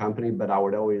welcome to the company, but I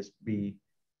would always be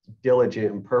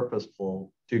diligent and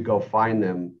purposeful to go find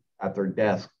them at their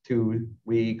desk 2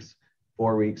 weeks,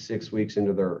 4 weeks, 6 weeks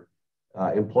into their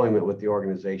employment with the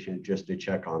organization, just to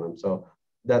check on them. So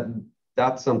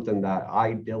that's something that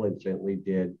I diligently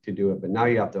did to do it. But now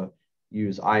you have to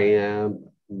use IM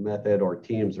method or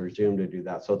Teams or Zoom to do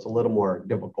that. So it's a little more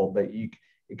difficult, but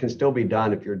it can still be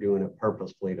done if you're doing it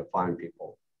purposefully to find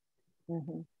people.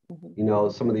 You know,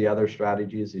 some of the other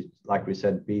strategies is, like we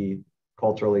said, be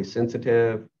culturally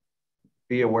sensitive,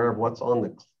 be aware of what's on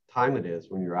the time it is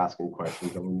when you're asking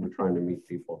questions and when you're trying to meet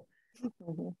people.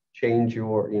 Change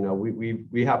your, you know,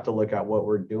 we have to look at what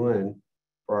we're doing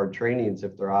for our trainings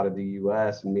if they're out of the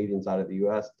US and meetings out of the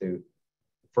US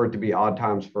for it to be odd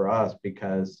times for us,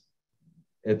 because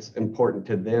it's important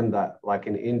to them that, like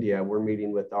in India, we're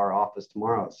meeting with our office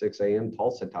tomorrow at 6 a.m.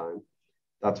 Tulsa time.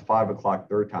 That's 5 o'clock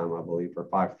their time, I believe, or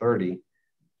 5:30.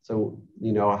 So,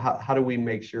 you know, how do we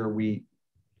make sure we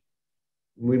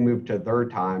move to their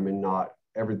time and not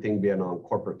everything being on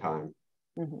corporate time?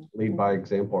 Lead by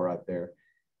example right there.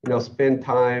 You know, spend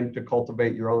time to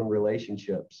cultivate your own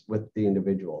relationships with the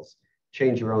individuals,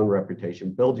 change your own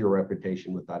reputation, build your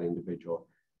reputation with that individual.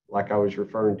 Like I was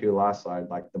referring to last slide,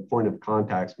 like the point of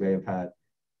contacts may have had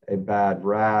a bad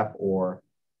rap, or,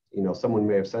 you know, someone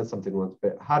may have said something once,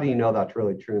 but how do you know that's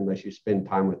really true unless you spend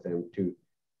time with them to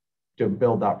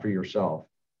build that for yourself?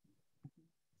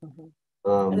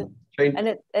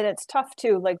 And it's tough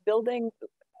too, like building,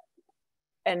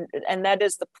 and that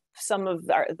is some of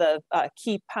the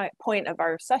key point of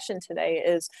our session today,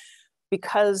 is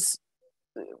because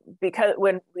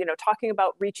when, you know, talking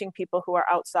about reaching people who are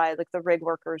outside, like the rig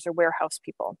workers or warehouse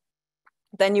people,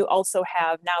 then you also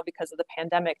have now, because of the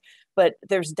pandemic, but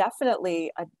there's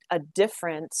definitely a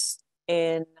difference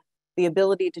in the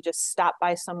ability to just stop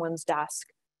by someone's desk.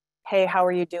 Hey, how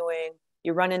are you doing?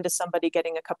 You run into somebody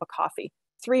getting a cup of coffee,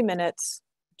 3 minutes,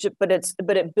 but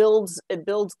it builds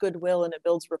goodwill and it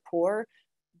builds rapport.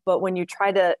 But when you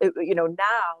try to, you know,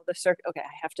 now okay,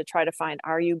 I have to try to find,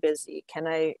 are you busy? Can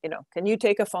I, you know, can you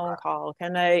take a phone call?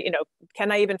 Can I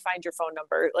even find your phone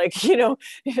number? Like, you know,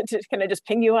 can I just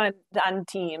ping you on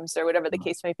Teams or whatever the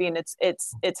case may be? And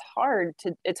it's hard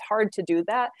to do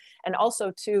that. And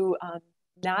also too,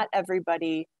 not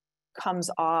everybody comes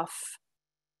off,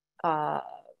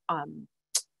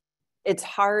 it's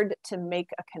hard to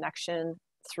make a connection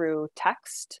through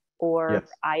text or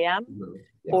IM,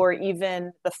 or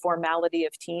even the formality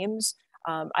of Teams.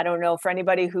 I don't know, for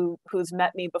anybody who's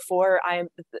met me before,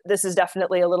 this is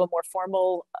definitely a little more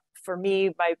formal for me,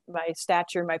 my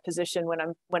stature, my position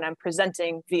when I'm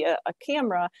presenting via a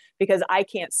camera, because I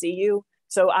can't see you.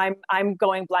 So I'm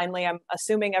going blindly. I'm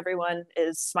assuming everyone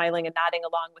is smiling and nodding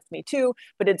along with me too,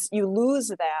 but you lose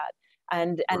that.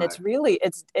 And it's really,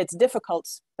 it's difficult,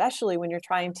 especially when you're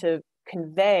trying to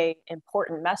convey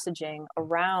important messaging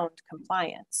around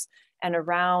compliance and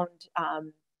around,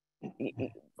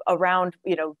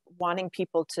 you know, wanting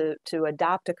people to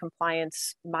adopt a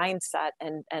compliance mindset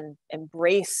and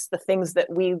embrace the things that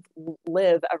we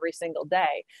live every single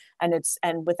day. And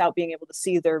without being able to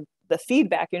see the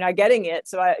feedback, you're not getting it.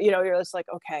 So you're just like,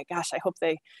 okay, gosh, I hope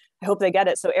they get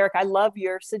it. So Eric, I love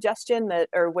your suggestion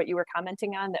or what you were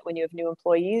commenting on, that when you have new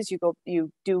employees, you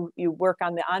work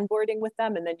on the onboarding with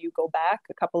them, and then you go back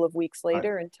a couple of weeks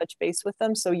later and touch base with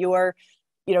them. So you're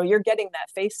getting that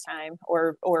FaceTime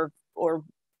or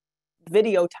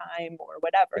video time or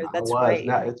whatever. That's great.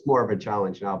 Now, it's more of a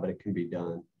challenge now, but it can be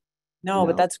done. No,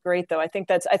 but that's great though. I think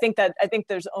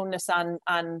there's onus on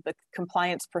the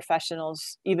compliance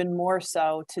professionals even more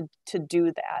so to do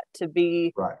that, to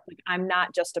be like, I'm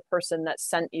not just a person that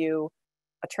sent you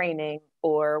a training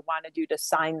or wanted you to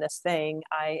sign this thing.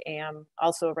 I am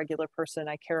also a regular person.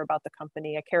 I care about the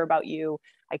company. I care about you.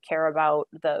 I care about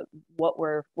what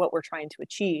we're trying to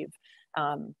achieve.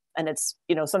 And it's,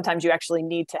 sometimes you actually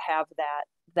need to have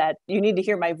that you need to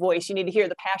hear my voice. You need to hear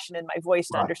the passion in my voice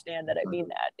to Right. understand that I mean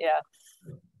that. Yeah.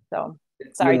 So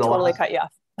And sorry, then totally cut you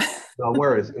off. no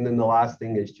worries. And then the last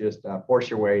thing is just force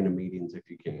your way into meetings if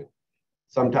you can.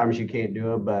 Sometimes you can't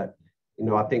do it, but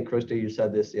I think Krista, you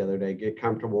said this the other day, get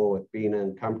comfortable with being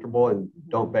uncomfortable and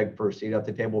don't beg for a seat at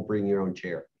the table, bring your own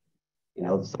chair.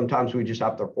 Sometimes we just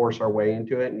have to force our way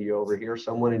into it, and you overhear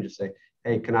someone and just say,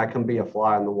 hey, can I come be a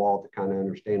fly on the wall to kind of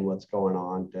understand what's going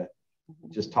on, to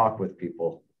just talk with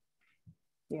people.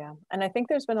 Yeah, and I think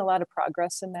there's been a lot of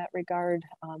progress in that regard.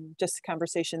 Just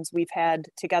conversations we've had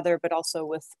together, but also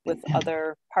with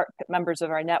other members of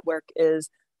our network, is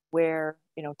where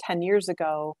 10 years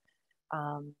ago,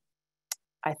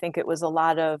 I think it was a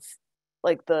lot of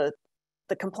like the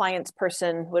compliance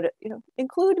person would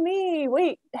include me,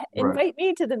 invite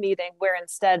me to the meeting, where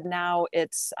instead now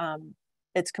it's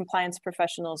compliance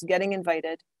professionals getting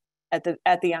invited at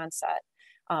the onset.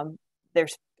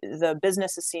 There's the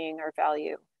business is seeing our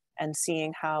value and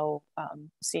seeing how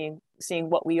seeing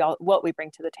what we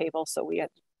bring to the table, so we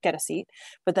get a seat.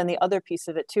 But then the other piece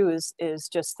of it too is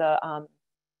just the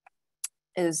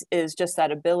is just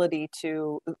that ability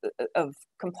of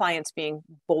compliance being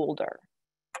bolder,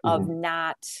 of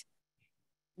not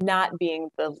being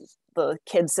the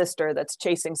kid sister that's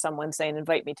chasing someone saying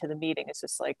invite me to the meeting. It's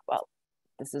just like, well,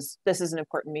 this is an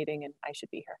important meeting and I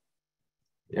should be here.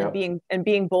 Yep. And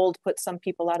being bold puts some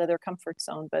people out of their comfort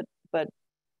zone, but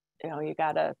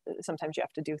sometimes you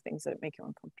have to do things that make you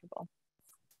uncomfortable.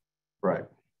 Right.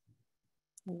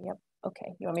 Yep.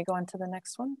 Okay, you want me to go on to the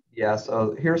next one? Yeah,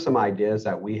 so here's some ideas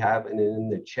that we have, and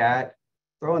in the chat,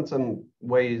 throw in some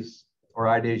ways or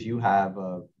ideas you have,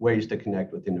 ways to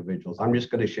connect with individuals. I'm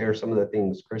just going to share some of the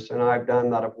things Krista and I have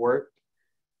done that have worked.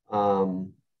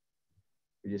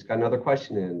 We just got another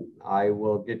question in. I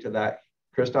will get to that.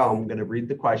 Krista, I'm going to read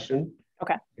the question.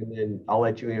 Okay. And then I'll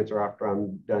let you answer after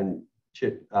I'm done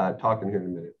talking here in a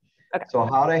minute. Okay. So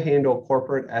how to handle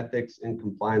corporate ethics and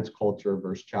compliance culture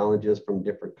versus challenges from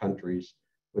different countries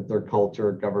with their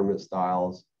culture, government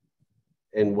styles,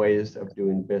 and ways of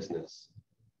doing business.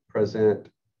 Present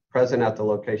at the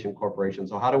location corporation.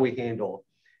 So how do we handle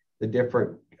the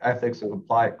different ethics and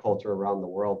compliant culture around the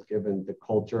world, given the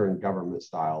culture and government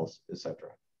styles, et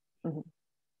cetera? Mm-hmm.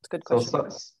 It's a good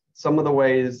question. So some of the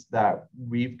ways that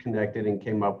we've connected and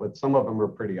came up with, some of them are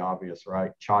pretty obvious,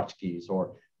 right? Tchotchkes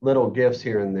or little gifts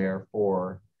here and there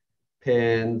for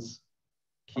pins,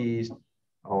 keys,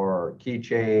 or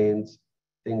keychains,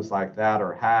 things like that,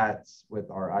 or hats with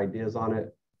our ideas on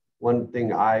it. One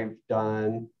thing I've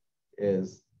done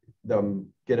is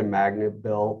get a magnet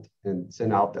built and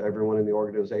sent out to everyone in the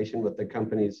organization with the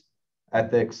company's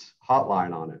ethics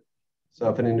hotline on it. So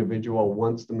if an individual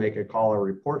wants to make a call or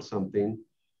report something,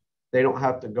 they don't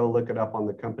have to go look it up on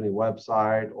the company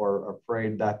website or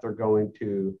afraid that they're going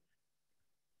to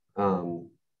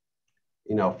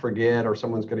forget, or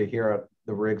someone's going to hear at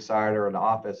the rig site or at the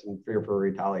office and fear for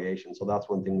retaliation. So that's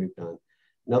one thing we've done.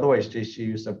 Another way is just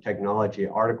use of technology,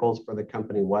 articles for the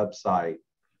company website,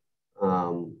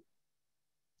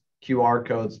 QR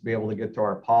codes to be able to get to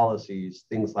our policies,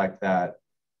 things like that.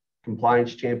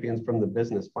 Compliance champions from the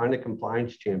business. Find a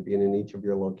compliance champion in each of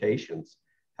your locations.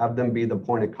 Have them be the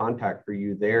point of contact for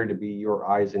you there, to be your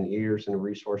eyes and ears and a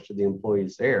resource to the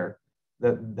employees there.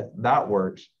 That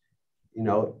works.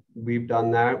 We've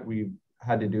done that. We've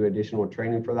had to do additional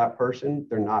training for that person.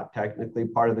 They're not technically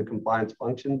part of the compliance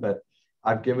function, but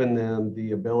I've given them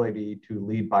the ability to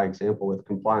lead by example with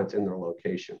compliance in their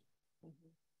location.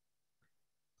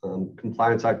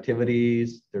 Compliance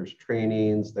activities, there's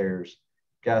trainings, there's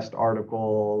guest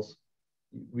articles.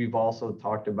 We've also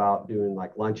talked about doing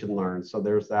like lunch and learn. So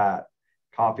there's that,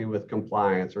 coffee with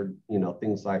compliance, or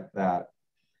things like that.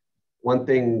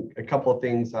 A couple of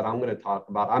things that I'm going to talk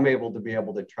about, I'm able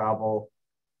to travel,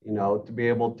 to be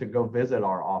able to go visit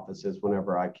our offices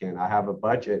whenever I can. I have a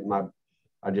budget,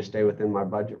 I just stay within my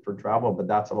budget for travel, but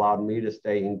that's allowed me to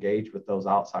stay engaged with those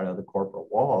outside of the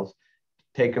corporate walls,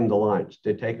 take them to lunch,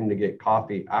 to take them to get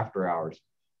coffee after hours.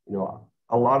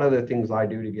 A lot of the things I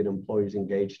do to get employees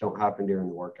engaged don't happen during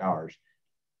the work hours.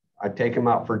 I take them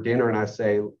out for dinner and I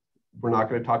say, we're not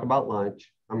going to talk about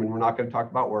lunch. We're not going to talk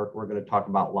about work. We're going to talk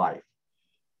about life.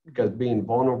 Because being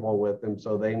vulnerable with them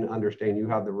so they understand you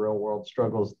have the real world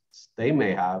struggles they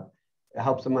may have, it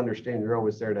helps them understand you're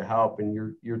always there to help and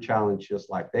you're challenged just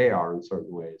like they are in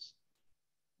certain ways.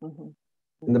 Mm-hmm.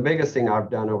 And the biggest thing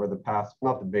I've done over the past,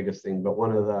 not the biggest thing, but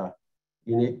one of the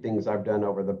unique things I've done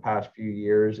over the past few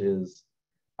years is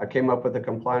I came up with a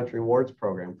compliance rewards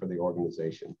program for the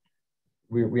organization.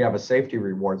 We have a safety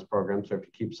rewards program. So if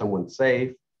you keep someone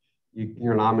safe,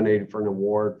 you're nominated for an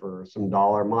award for some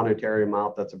dollar monetary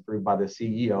amount that's approved by the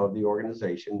CEO of the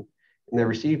organization, and they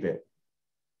receive it.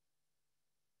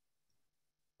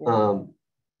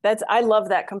 I love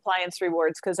that compliance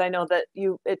rewards, because I know that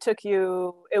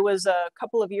it was a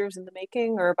couple of years in the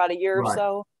making, or about a year or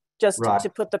so, just to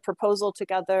put the proposal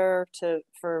together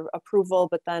for approval.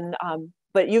 But then,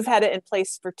 but you've had it in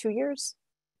place for 2 years?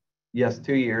 Yes,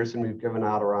 2 years, and we've given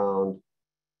out around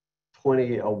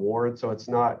 20 awards. So it's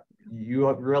not, you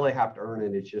really have to earn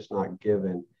it. It's just not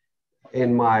given.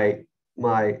 In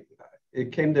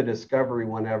it came to discovery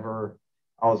whenever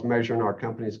I was measuring our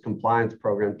company's compliance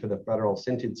program to the federal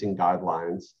sentencing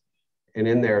guidelines. And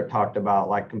in there, it talked about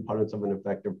like components of an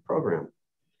effective program.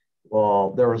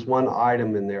 Well, there was one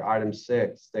item in there, item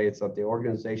 6 states that the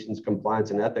organization's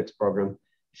compliance and ethics program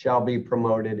shall be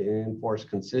promoted and enforced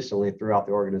consistently throughout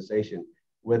the organization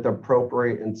with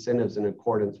appropriate incentives in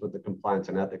accordance with the compliance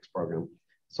and ethics program.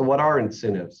 So what are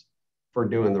incentives for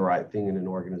doing the right thing in an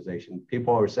organization?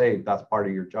 People always say that's part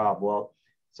of your job. Well,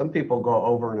 some people go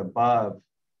over and above,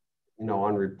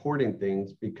 on reporting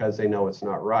things because they know it's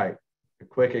not right. A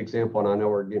quick example, and I know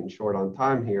we're getting short on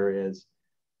time here, is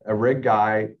a rig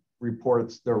guy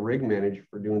reports their rig manager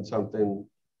for doing something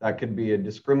that could be a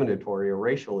discriminatory or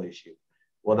racial issue.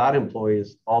 Well, that employee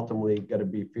is ultimately going to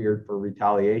be feared for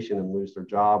retaliation and lose their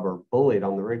job or bullied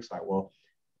on the rig site. Well,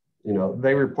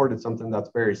 they reported something that's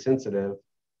very sensitive,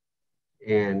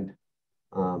 and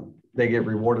they get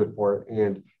rewarded for it.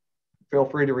 And feel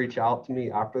free to reach out to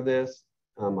me after this.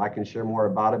 I can share more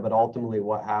about it, but ultimately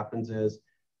what happens is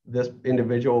this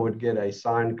individual would get a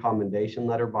signed commendation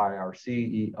letter by our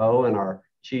CEO and our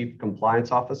chief compliance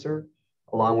officer,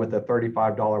 along with a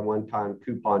 $35 one-time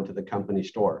coupon to the company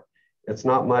store. It's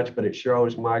not much, but it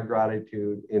shows my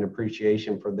gratitude and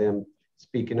appreciation for them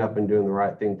speaking up and doing the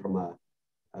right thing from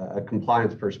a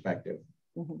compliance perspective.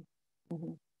 Mm-hmm.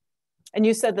 Mm-hmm. And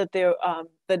you said that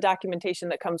the documentation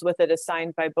that comes with it is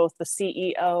signed by both the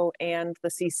CEO and the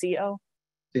CCO?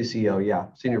 CCO, yeah.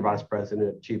 Senior Vice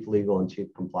President, Chief Legal, and Chief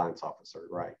Compliance Officer,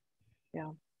 right. Yeah,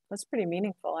 that's pretty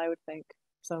meaningful, I would think.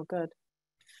 So good.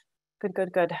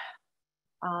 Good.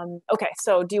 Okay,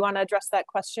 so do you want to address that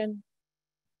question?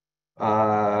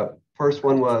 First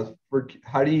one was,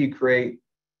 how do you create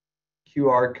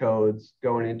QR codes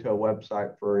going into a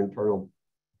website for internal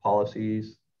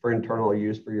policies, for internal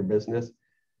use for your business?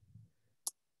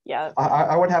 Yeah.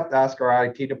 I would have to ask our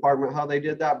IT department how they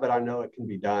did that, but I know it can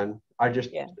be done. I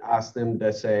just asked them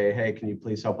to say, hey, can you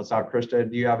please help us out? Krista,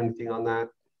 do you have anything on that?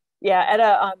 Yeah, at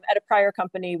a prior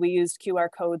company, we used QR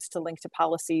codes to link to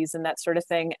policies and that sort of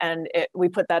thing. And we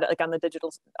put that like on the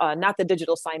digital, not the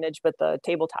digital signage, but the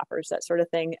table toppers, that sort of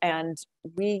thing. And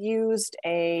we used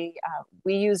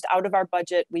out of our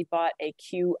budget, we bought a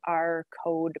QR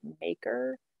code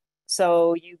maker.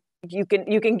 So you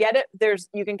can get it.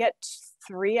 You can get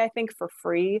 3, I think, for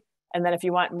free. And then if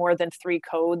you want more than 3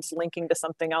 codes linking to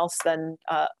something else, then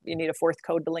you need a 4th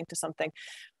code to link to something.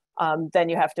 Then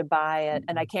you have to buy it.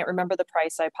 And I can't remember the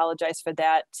price. I apologize for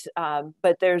that.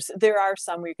 But there are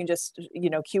some where you can just,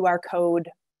 QR code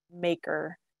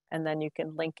maker, and then you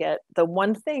can link it. The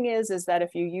one thing is that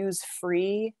if you use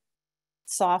free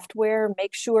software,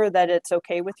 make sure that it's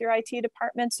okay with your IT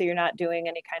department. So you're not doing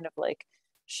any kind of like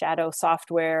shadow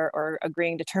software or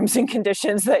agreeing to terms and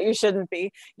conditions that you shouldn't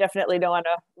be. Definitely don't want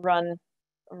to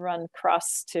run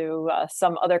cross to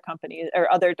some other companies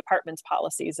or other departments'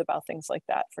 policies about things like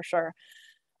that, for sure.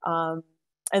 And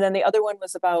then the other one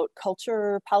was about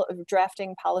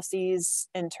drafting policies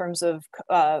in terms of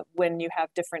when you have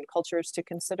different cultures to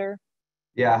consider.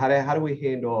 Yeah, how do we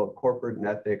handle corporate and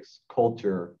ethics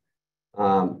culture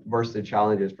versus the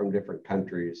challenges from different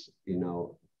countries?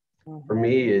 For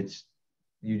me,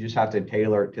 you just have to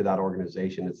tailor it to that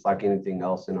organization. It's like anything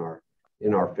else in our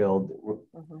field.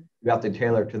 You have to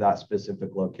tailor it to that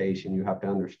specific location. You have to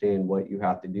understand what you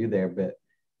have to do there, but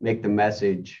make the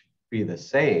message be the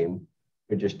same,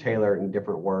 but just tailor it in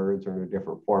different words or in a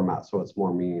different format so it's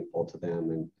more meaningful to them.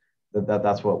 And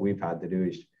that's what we've had to do,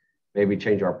 is maybe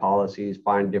change our policies,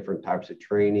 find different types of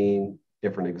training,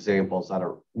 different examples that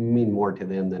mean more to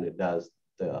them than it does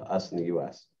to us in the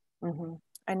U.S.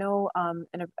 I know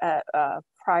in a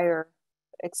prior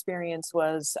experience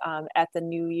was at the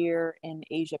New Year in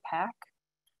Asia Pac,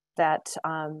 that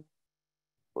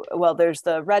well, there's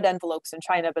the red envelopes in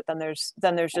China, but then there's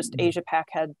just Asia Pac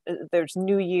there's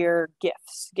New Year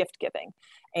gift giving,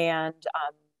 and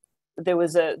there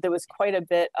was quite a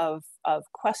bit of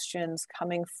questions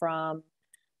coming from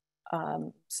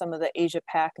some of the Asia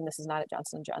Pac, and this is not at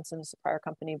Johnson & Johnson, it's a prior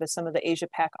company, but some of the Asia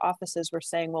Pac offices were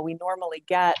saying, well, we normally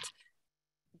get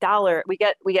we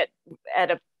get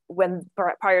at when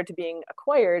prior to being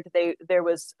acquired, there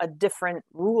was a different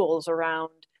rules around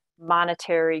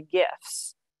monetary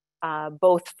gifts,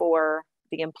 both for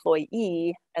the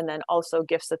employee and then also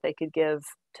gifts that they could give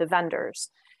to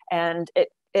vendors. And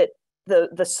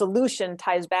the solution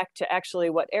ties back to actually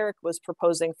what Eric was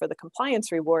proposing for the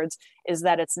compliance rewards, is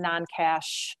that it's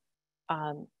non-cash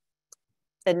and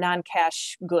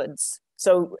non-cash goods.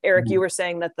 So Eric, you were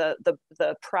saying that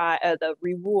the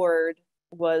reward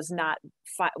was not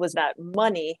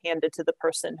money handed to the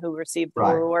person who received the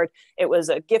reward. It was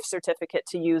a gift certificate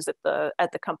to use at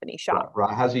the company shop.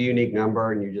 Right. It has a unique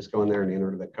number, and you just go in there and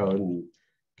enter the code and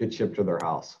get shipped to their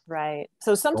house. Right.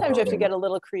 So sometimes you have to get a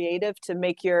little creative to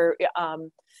make your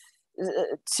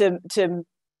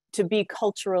to be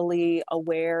culturally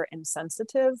aware and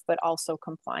sensitive, but also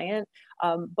compliant.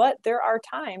 But there are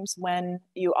times when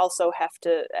you also have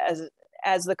to,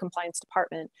 as the compliance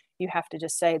department, you have to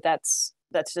just say that's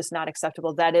just not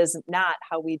acceptable. That is not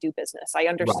how we do business. I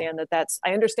understand that that's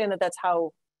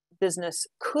how business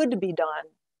could be done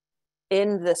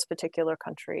in this particular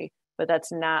country, but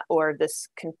that's not, or this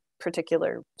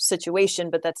particular situation,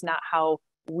 but that's not how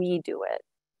we do it.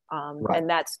 And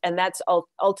that's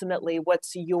ultimately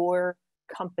what's your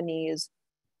company's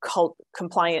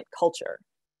compliant culture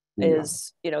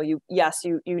is. You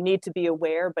need to be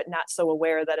aware, but not so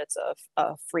aware that it's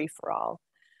a free for all.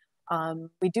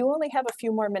 We do only have a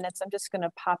few more minutes. I'm just going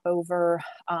to pop over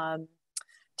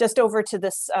just over to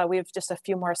this. We have just a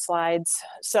few more slides.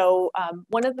 So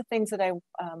one of the things that I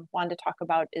wanted to talk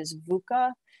about is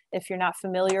VUCA. If you're not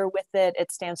familiar with it, it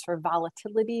stands for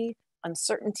volatility,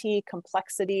 uncertainty,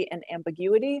 complexity, and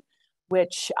ambiguity,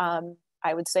 which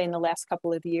I would say in the last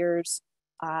couple of years,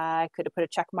 I could have put a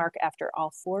check mark after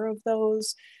all four of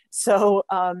those. So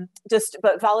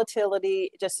but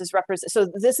volatility just is so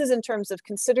this is in terms of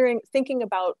thinking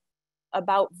about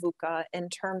VUCA in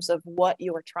terms of what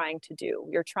you are trying to do.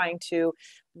 You're trying to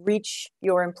reach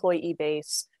your employee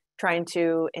base, trying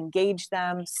to engage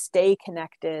them, stay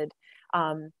connected.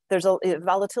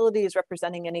 Volatility is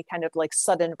representing any kind of like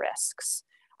sudden risks.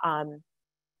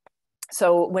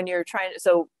 So when you're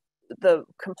the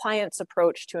compliance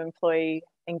approach to employee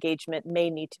engagement may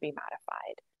need to be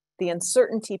modified. The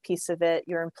uncertainty piece of it,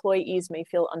 your employees may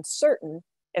feel uncertain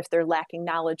if they're lacking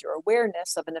knowledge or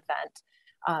awareness of an event.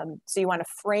 So you want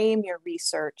to frame your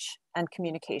research and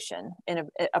communication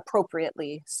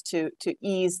appropriately to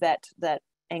ease that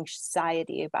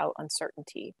anxiety about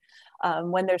uncertainty.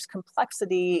 When there's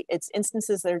complexity, it's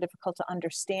instances that are difficult to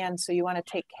understand. So you want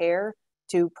to take care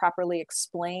to properly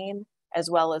explain, as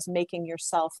well as making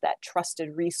yourself that trusted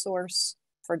resource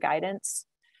for guidance.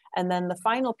 And then the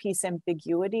final piece,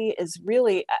 ambiguity, is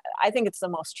really, I think it's the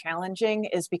most challenging,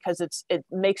 is because it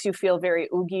makes you feel very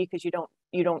oogie, because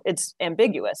it's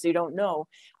ambiguous, you don't know.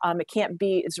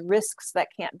 It's risks that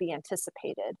can't be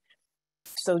anticipated.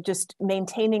 So just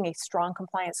maintaining a strong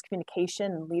compliance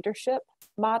communication and leadership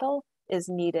model is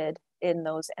needed in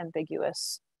those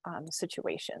ambiguous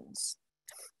situations.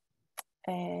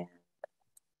 And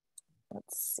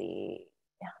let's see.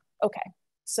 Okay.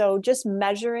 So just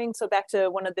measuring. So back to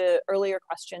one of the earlier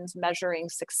questions, measuring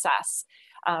success.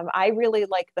 I really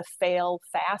like the fail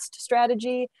fast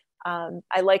strategy.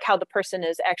 I like how the person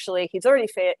is actually,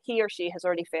 he or she has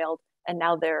already failed, and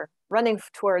now they're running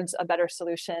towards a better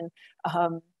solution.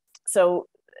 So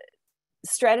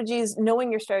strategies,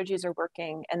 knowing your strategies are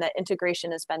working and that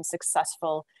integration has been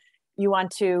successful, you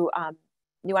want to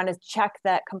check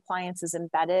that compliance is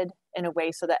embedded in a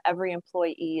way so that every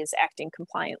employee is acting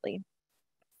compliantly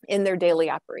in their daily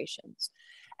operations.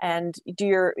 And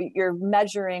you're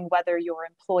measuring whether your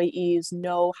employees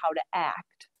know how to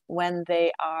act when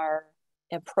they are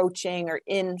approaching or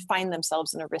find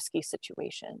themselves in a risky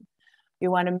situation.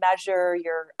 You want to measure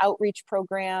your outreach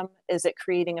program. Is it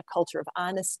creating a culture of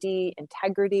honesty,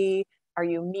 integrity? Are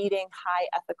you meeting high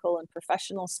ethical and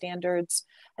professional standards?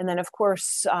 And then, of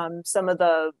course, some of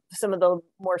the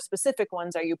more specific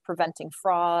ones: are you preventing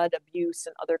fraud, abuse,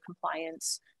 and other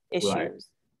compliance issues?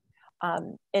 Right.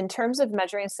 In terms of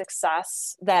measuring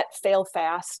success, that fail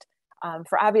fast,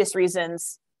 for obvious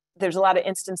reasons, there's a lot of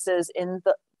instances in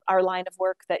our line of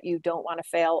work that you don't want to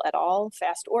fail at all,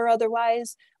 fast or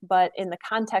otherwise. But in the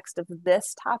context of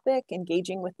this topic,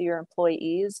 engaging with your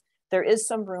employees, there is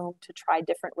some room to try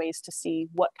different ways to see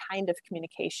what kind of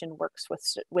communication works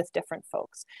with different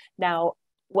folks. Now,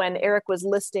 when Eric was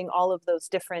listing all of those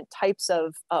different types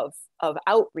of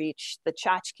outreach, the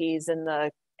tchotchkes and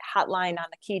the hotline on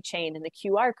the keychain and the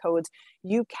QR codes,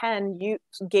 you can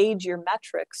gauge your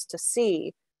metrics to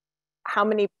see how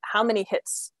many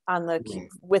hits on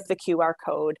with the QR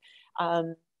code.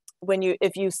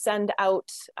 if you send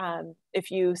out,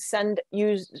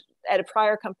 at a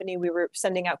prior company, we were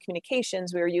sending out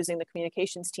communications, we were using the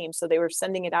communications team. So they were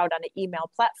sending it out on an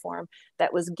email platform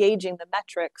that was gauging the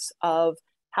metrics of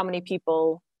how many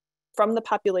people from the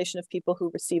population of people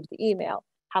who received the email,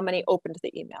 how many opened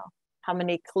the email, how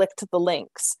many clicked the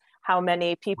links, how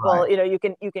many people, Right.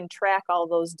 you can track all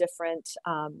those different,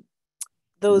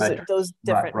 those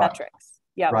different metrics.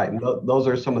 Yeah. Right. And those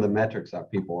are some of the metrics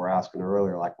that people were asking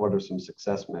earlier, like what are some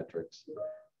success metrics?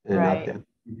 And I think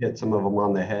you hit some of them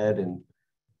on the head. And,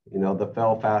 the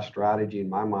fail fast strategy in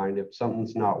my mind, if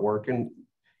something's not working,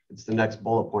 it's the next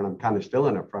bullet point. I'm kind of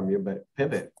stealing it from you, but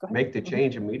pivot, make the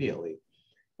change immediately.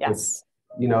 Yes.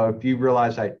 If you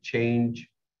realize that change,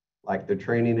 like the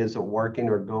training isn't working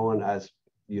or going as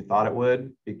you thought it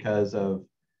would because of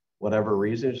whatever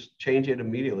reasons, change it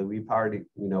immediately. We've already,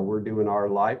 we're doing our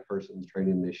live person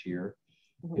training this year,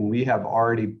 and we have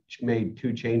already made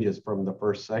 2 changes from the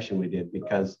first session we did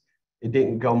because it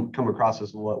didn't come across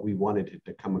as what we wanted it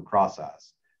to come across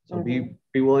as. So be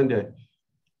willing to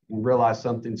realize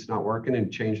something's not working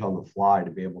and change on the fly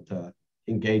to be able to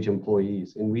engage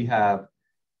employees. And we have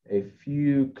a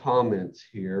few comments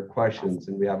here, questions,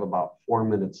 and we have about 4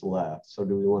 minutes left. So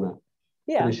do we want to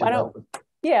finish it up?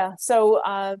 Yeah. So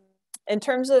in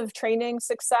terms of training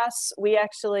success, we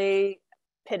actually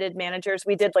pitted managers.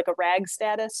 We did like a RAG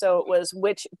status. So it was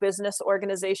which business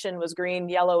organization was green,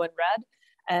 yellow, and red.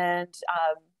 And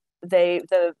the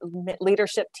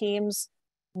leadership teams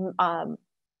did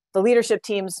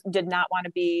not want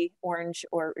to be orange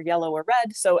or yellow or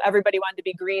red. So everybody wanted to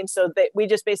be green. So we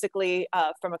just basically,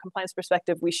 from a compliance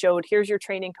perspective, we showed, here's your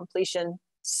training completion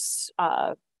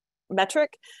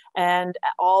metric, and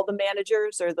all the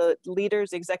managers or the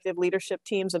leaders, executive leadership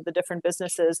teams of the different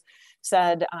businesses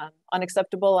said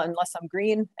unacceptable unless I'm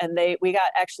green. And we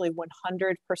got actually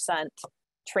 100%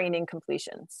 training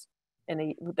completions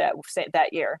in that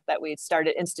year that we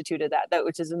instituted that,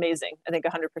 which is amazing. I think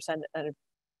 100%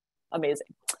 amazing.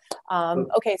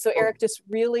 Okay, so Eric, just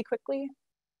really quickly.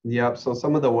 Yep. So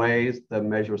some of the ways to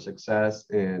measure success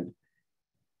and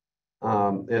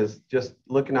is just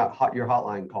looking at your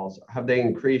hotline calls. Have they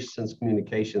increased since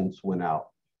communications went out,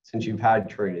 since you've had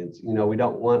trainings? We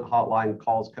don't want hotline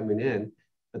calls coming in,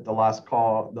 but the last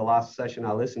session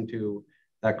I listened to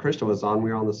that Krista was on, we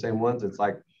were on the same ones. It's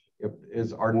like,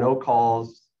 are no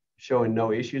calls showing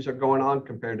no issues are going on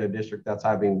compared to a district that's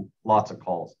having lots of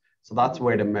calls? So that's a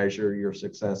way to measure your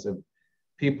success. If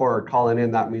people are calling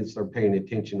in, that means they're paying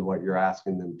attention to what you're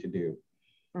asking them to do.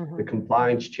 The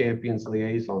compliance champions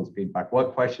liaisons feedback.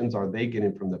 What questions are they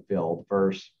getting from the field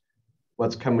versus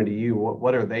what's coming to you?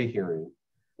 What are they hearing?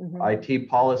 IT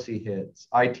policy hits,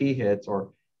 IT hits,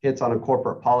 or hits on a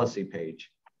corporate policy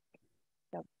page.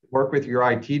 Yep. Work with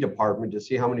your IT department to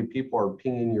see how many people are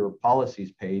pinging your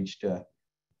policies page to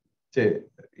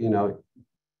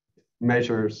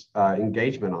measures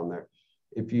engagement on there.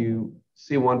 If you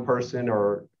see one person,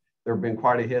 or there have been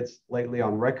quite a hits lately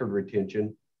on record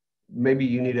retention, maybe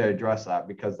you need to address that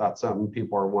because that's something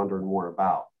people are wondering more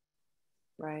about.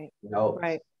 Right.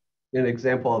 Right. An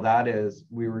example of that is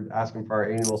we were asking for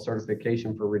our annual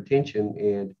certification for retention,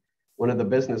 and one of the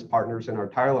business partners in our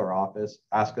Tyler office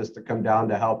asked us to come down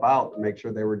to help out to make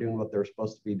sure they were doing what they're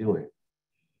supposed to be doing.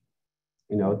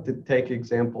 To take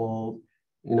example,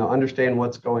 understand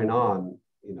what's going on,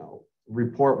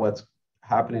 report what's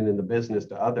happening in the business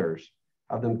to others,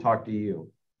 have them talk to you.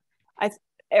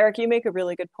 Eric, you make a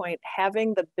really good point.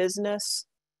 Having the business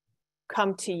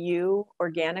come to you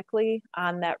organically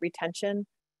on that retention,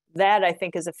 that I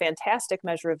think is a fantastic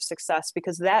measure of success,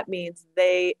 because that means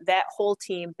that whole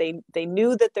team, they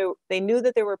knew that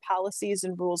there were policies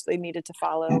and rules they needed to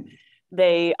follow.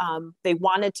 They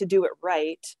wanted to do it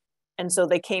right. And so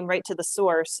they came right to the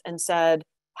source and said,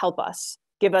 help us.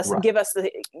 Give us the,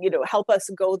 help us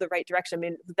go the right direction. I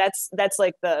mean, that's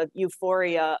like the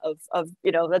euphoria of,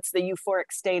 that's the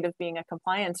euphoric state of being a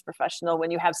compliance professional, when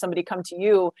you have somebody come to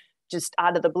you just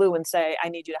out of the blue and say, I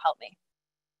need you to help me,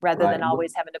 rather than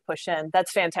always having to push in.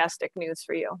 That's fantastic news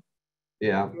for you.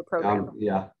 Yeah. Your program.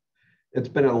 Yeah. It's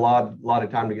been a lot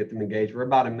of time to get them engaged. We're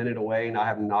about a minute away, and I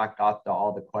have not got to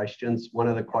all the questions. One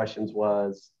of the questions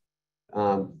was,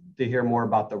 to hear more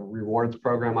about the rewards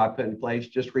program I put in place,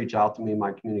 just reach out to me.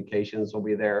 My communications will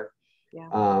be there. Yeah.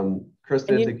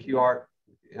 Krista, the QR,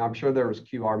 I'm sure there was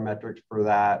QR metrics for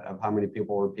that, of how many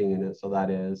people were pinging it. So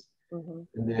that is. And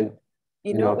then,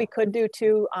 what we could do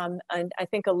too, and I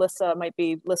think Alyssa might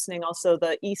be listening also,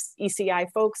 the ECI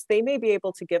folks, they may be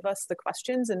able to give us the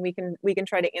questions, and we can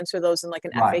try to answer those in like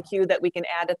an FAQ that we can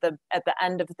add at the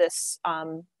end of this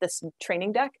this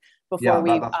training deck before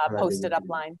we post it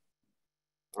upline.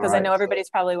 Because I know everybody's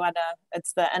probably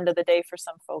it's the end of the day for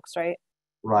some folks, right?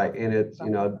 Right. And it's,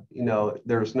 So.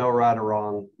 there's no right or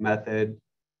wrong method.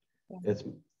 Yeah. It's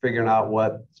figuring out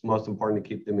what's most important to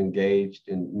keep them engaged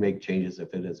and make changes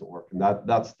if it isn't working.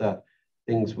 That's the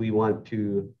things we want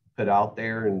to put out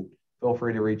there. And feel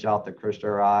free to reach out to Krista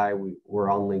or I.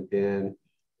 We're on LinkedIn.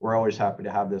 We're always happy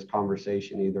to have this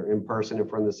conversation either in person if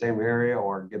we're in the same area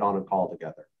or get on a call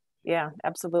together. Yeah,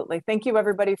 absolutely. Thank you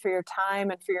everybody for your time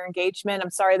and for your engagement.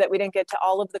 I'm sorry that we didn't get to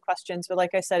all of the questions, but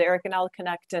like I said, Eric and I'll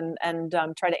connect and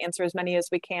try to answer as many as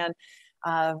we can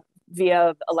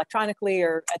via electronically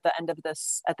or at the end of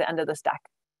this deck.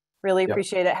 Really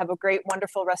appreciate it. Have a great,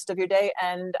 wonderful rest of your day,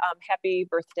 and happy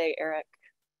birthday, Eric.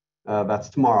 That's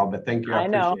tomorrow, but thank you. I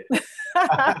know.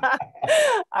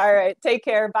 All right. Take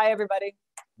care. Bye, everybody.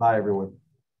 Bye, everyone.